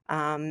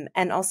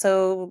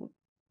also,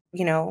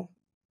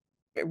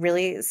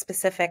 really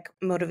specific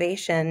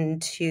motivation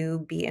to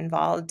be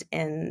involved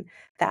in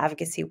the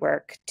advocacy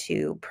work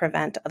to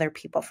prevent other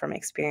people from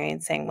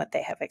experiencing what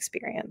they have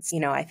experienced.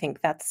 I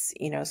think that's,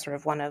 sort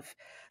of one of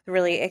the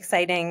really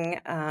exciting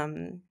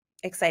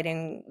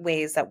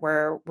ways that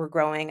we're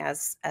growing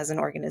as an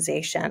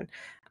organization,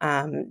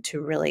 to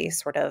really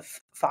sort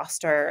of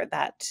foster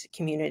that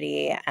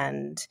community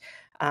and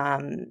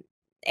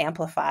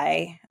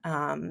amplify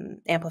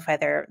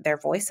their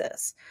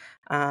voices.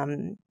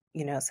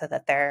 So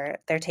that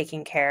they're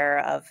taking care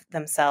of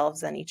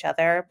themselves and each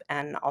other,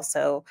 and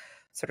also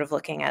sort of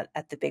looking at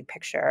the big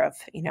picture of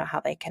how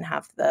they can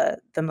have the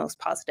most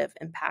positive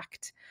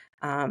impact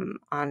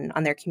on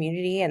their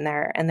community and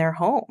their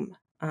home,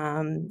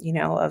 of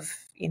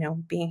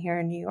being here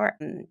in New York.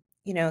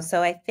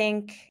 So I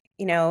think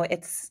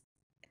it's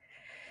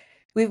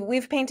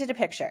we've painted a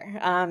picture,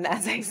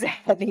 as I said.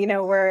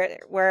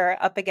 We're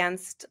up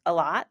against a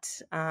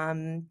lot.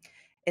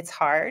 It's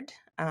hard.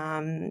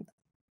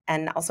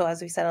 And also,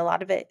 as we said, a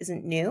lot of it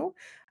isn't new,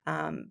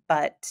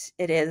 but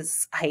it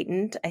is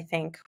heightened, I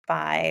think,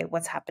 by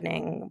what's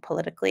happening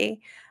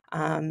politically.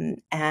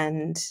 And,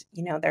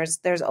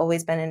 there's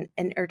always been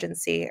an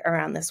urgency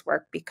around this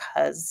work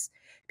because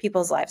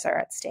people's lives are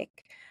at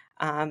stake.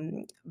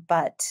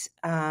 But,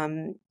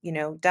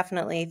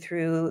 definitely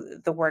through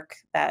the work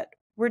that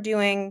we're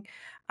doing,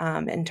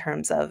 in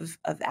terms of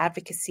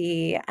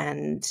advocacy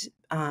and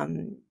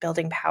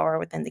building power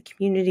within the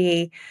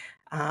community,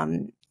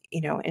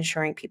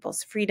 ensuring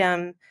people's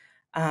freedom.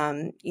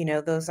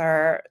 Those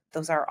are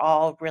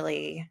all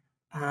really,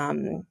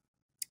 I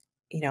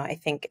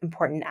think,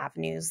 important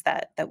avenues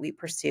that we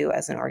pursue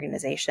as an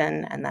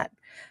organization, and that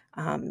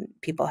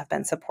people have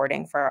been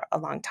supporting for a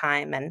long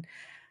time. And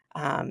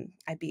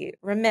I'd be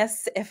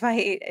remiss if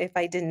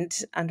I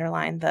didn't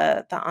underline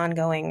the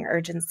ongoing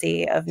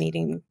urgency of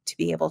needing to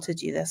be able to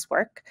do this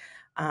work.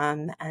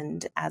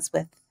 And as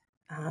with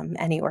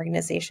any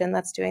organization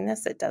that's doing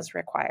this, it does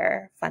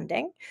require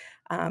funding.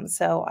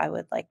 So I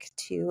would like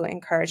to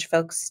encourage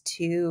folks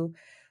to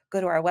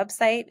go to our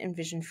website,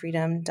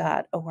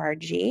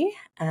 envisionfreedom.org,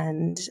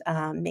 and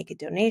make a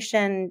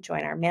donation,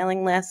 join our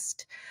mailing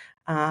list,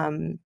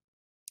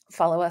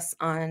 follow us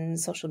on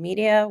social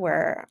media.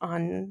 We're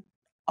on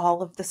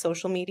all of the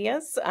social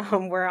medias.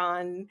 We're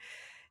on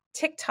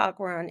TikTok,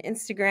 we're on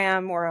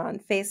Instagram, we're on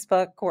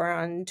Facebook, we're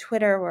on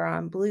Twitter, we're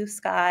on Blue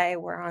Sky,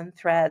 we're on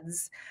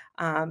Threads.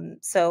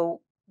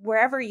 So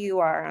wherever you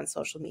are on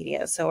social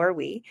media, so are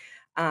we.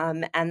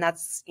 And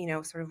that's,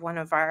 sort of one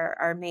of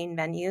our main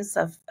venues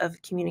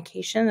of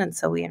communication. And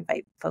so we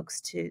invite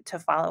folks to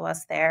follow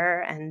us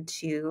there and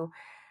to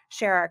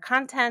share our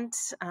content,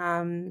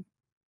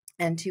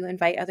 and to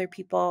invite other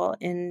people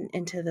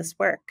into this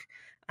work.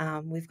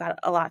 We've got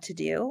a lot to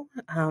do.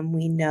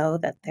 We know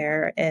that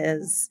there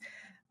is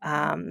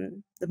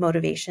the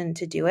motivation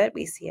to do it.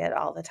 We see it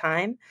all the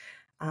time.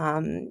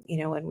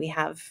 When we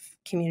have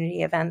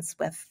community events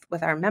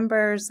with our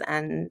members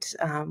and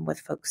with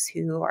folks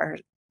who are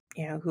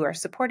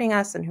supporting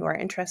us and who are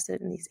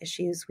interested in these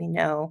issues, we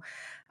know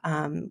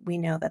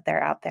that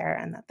they're out there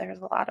and that there's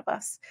a lot of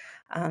us.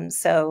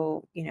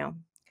 So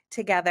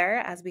together,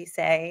 as we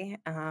say,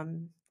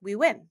 we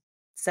win.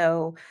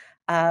 So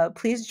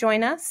please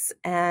join us,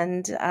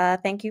 and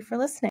thank you for listening.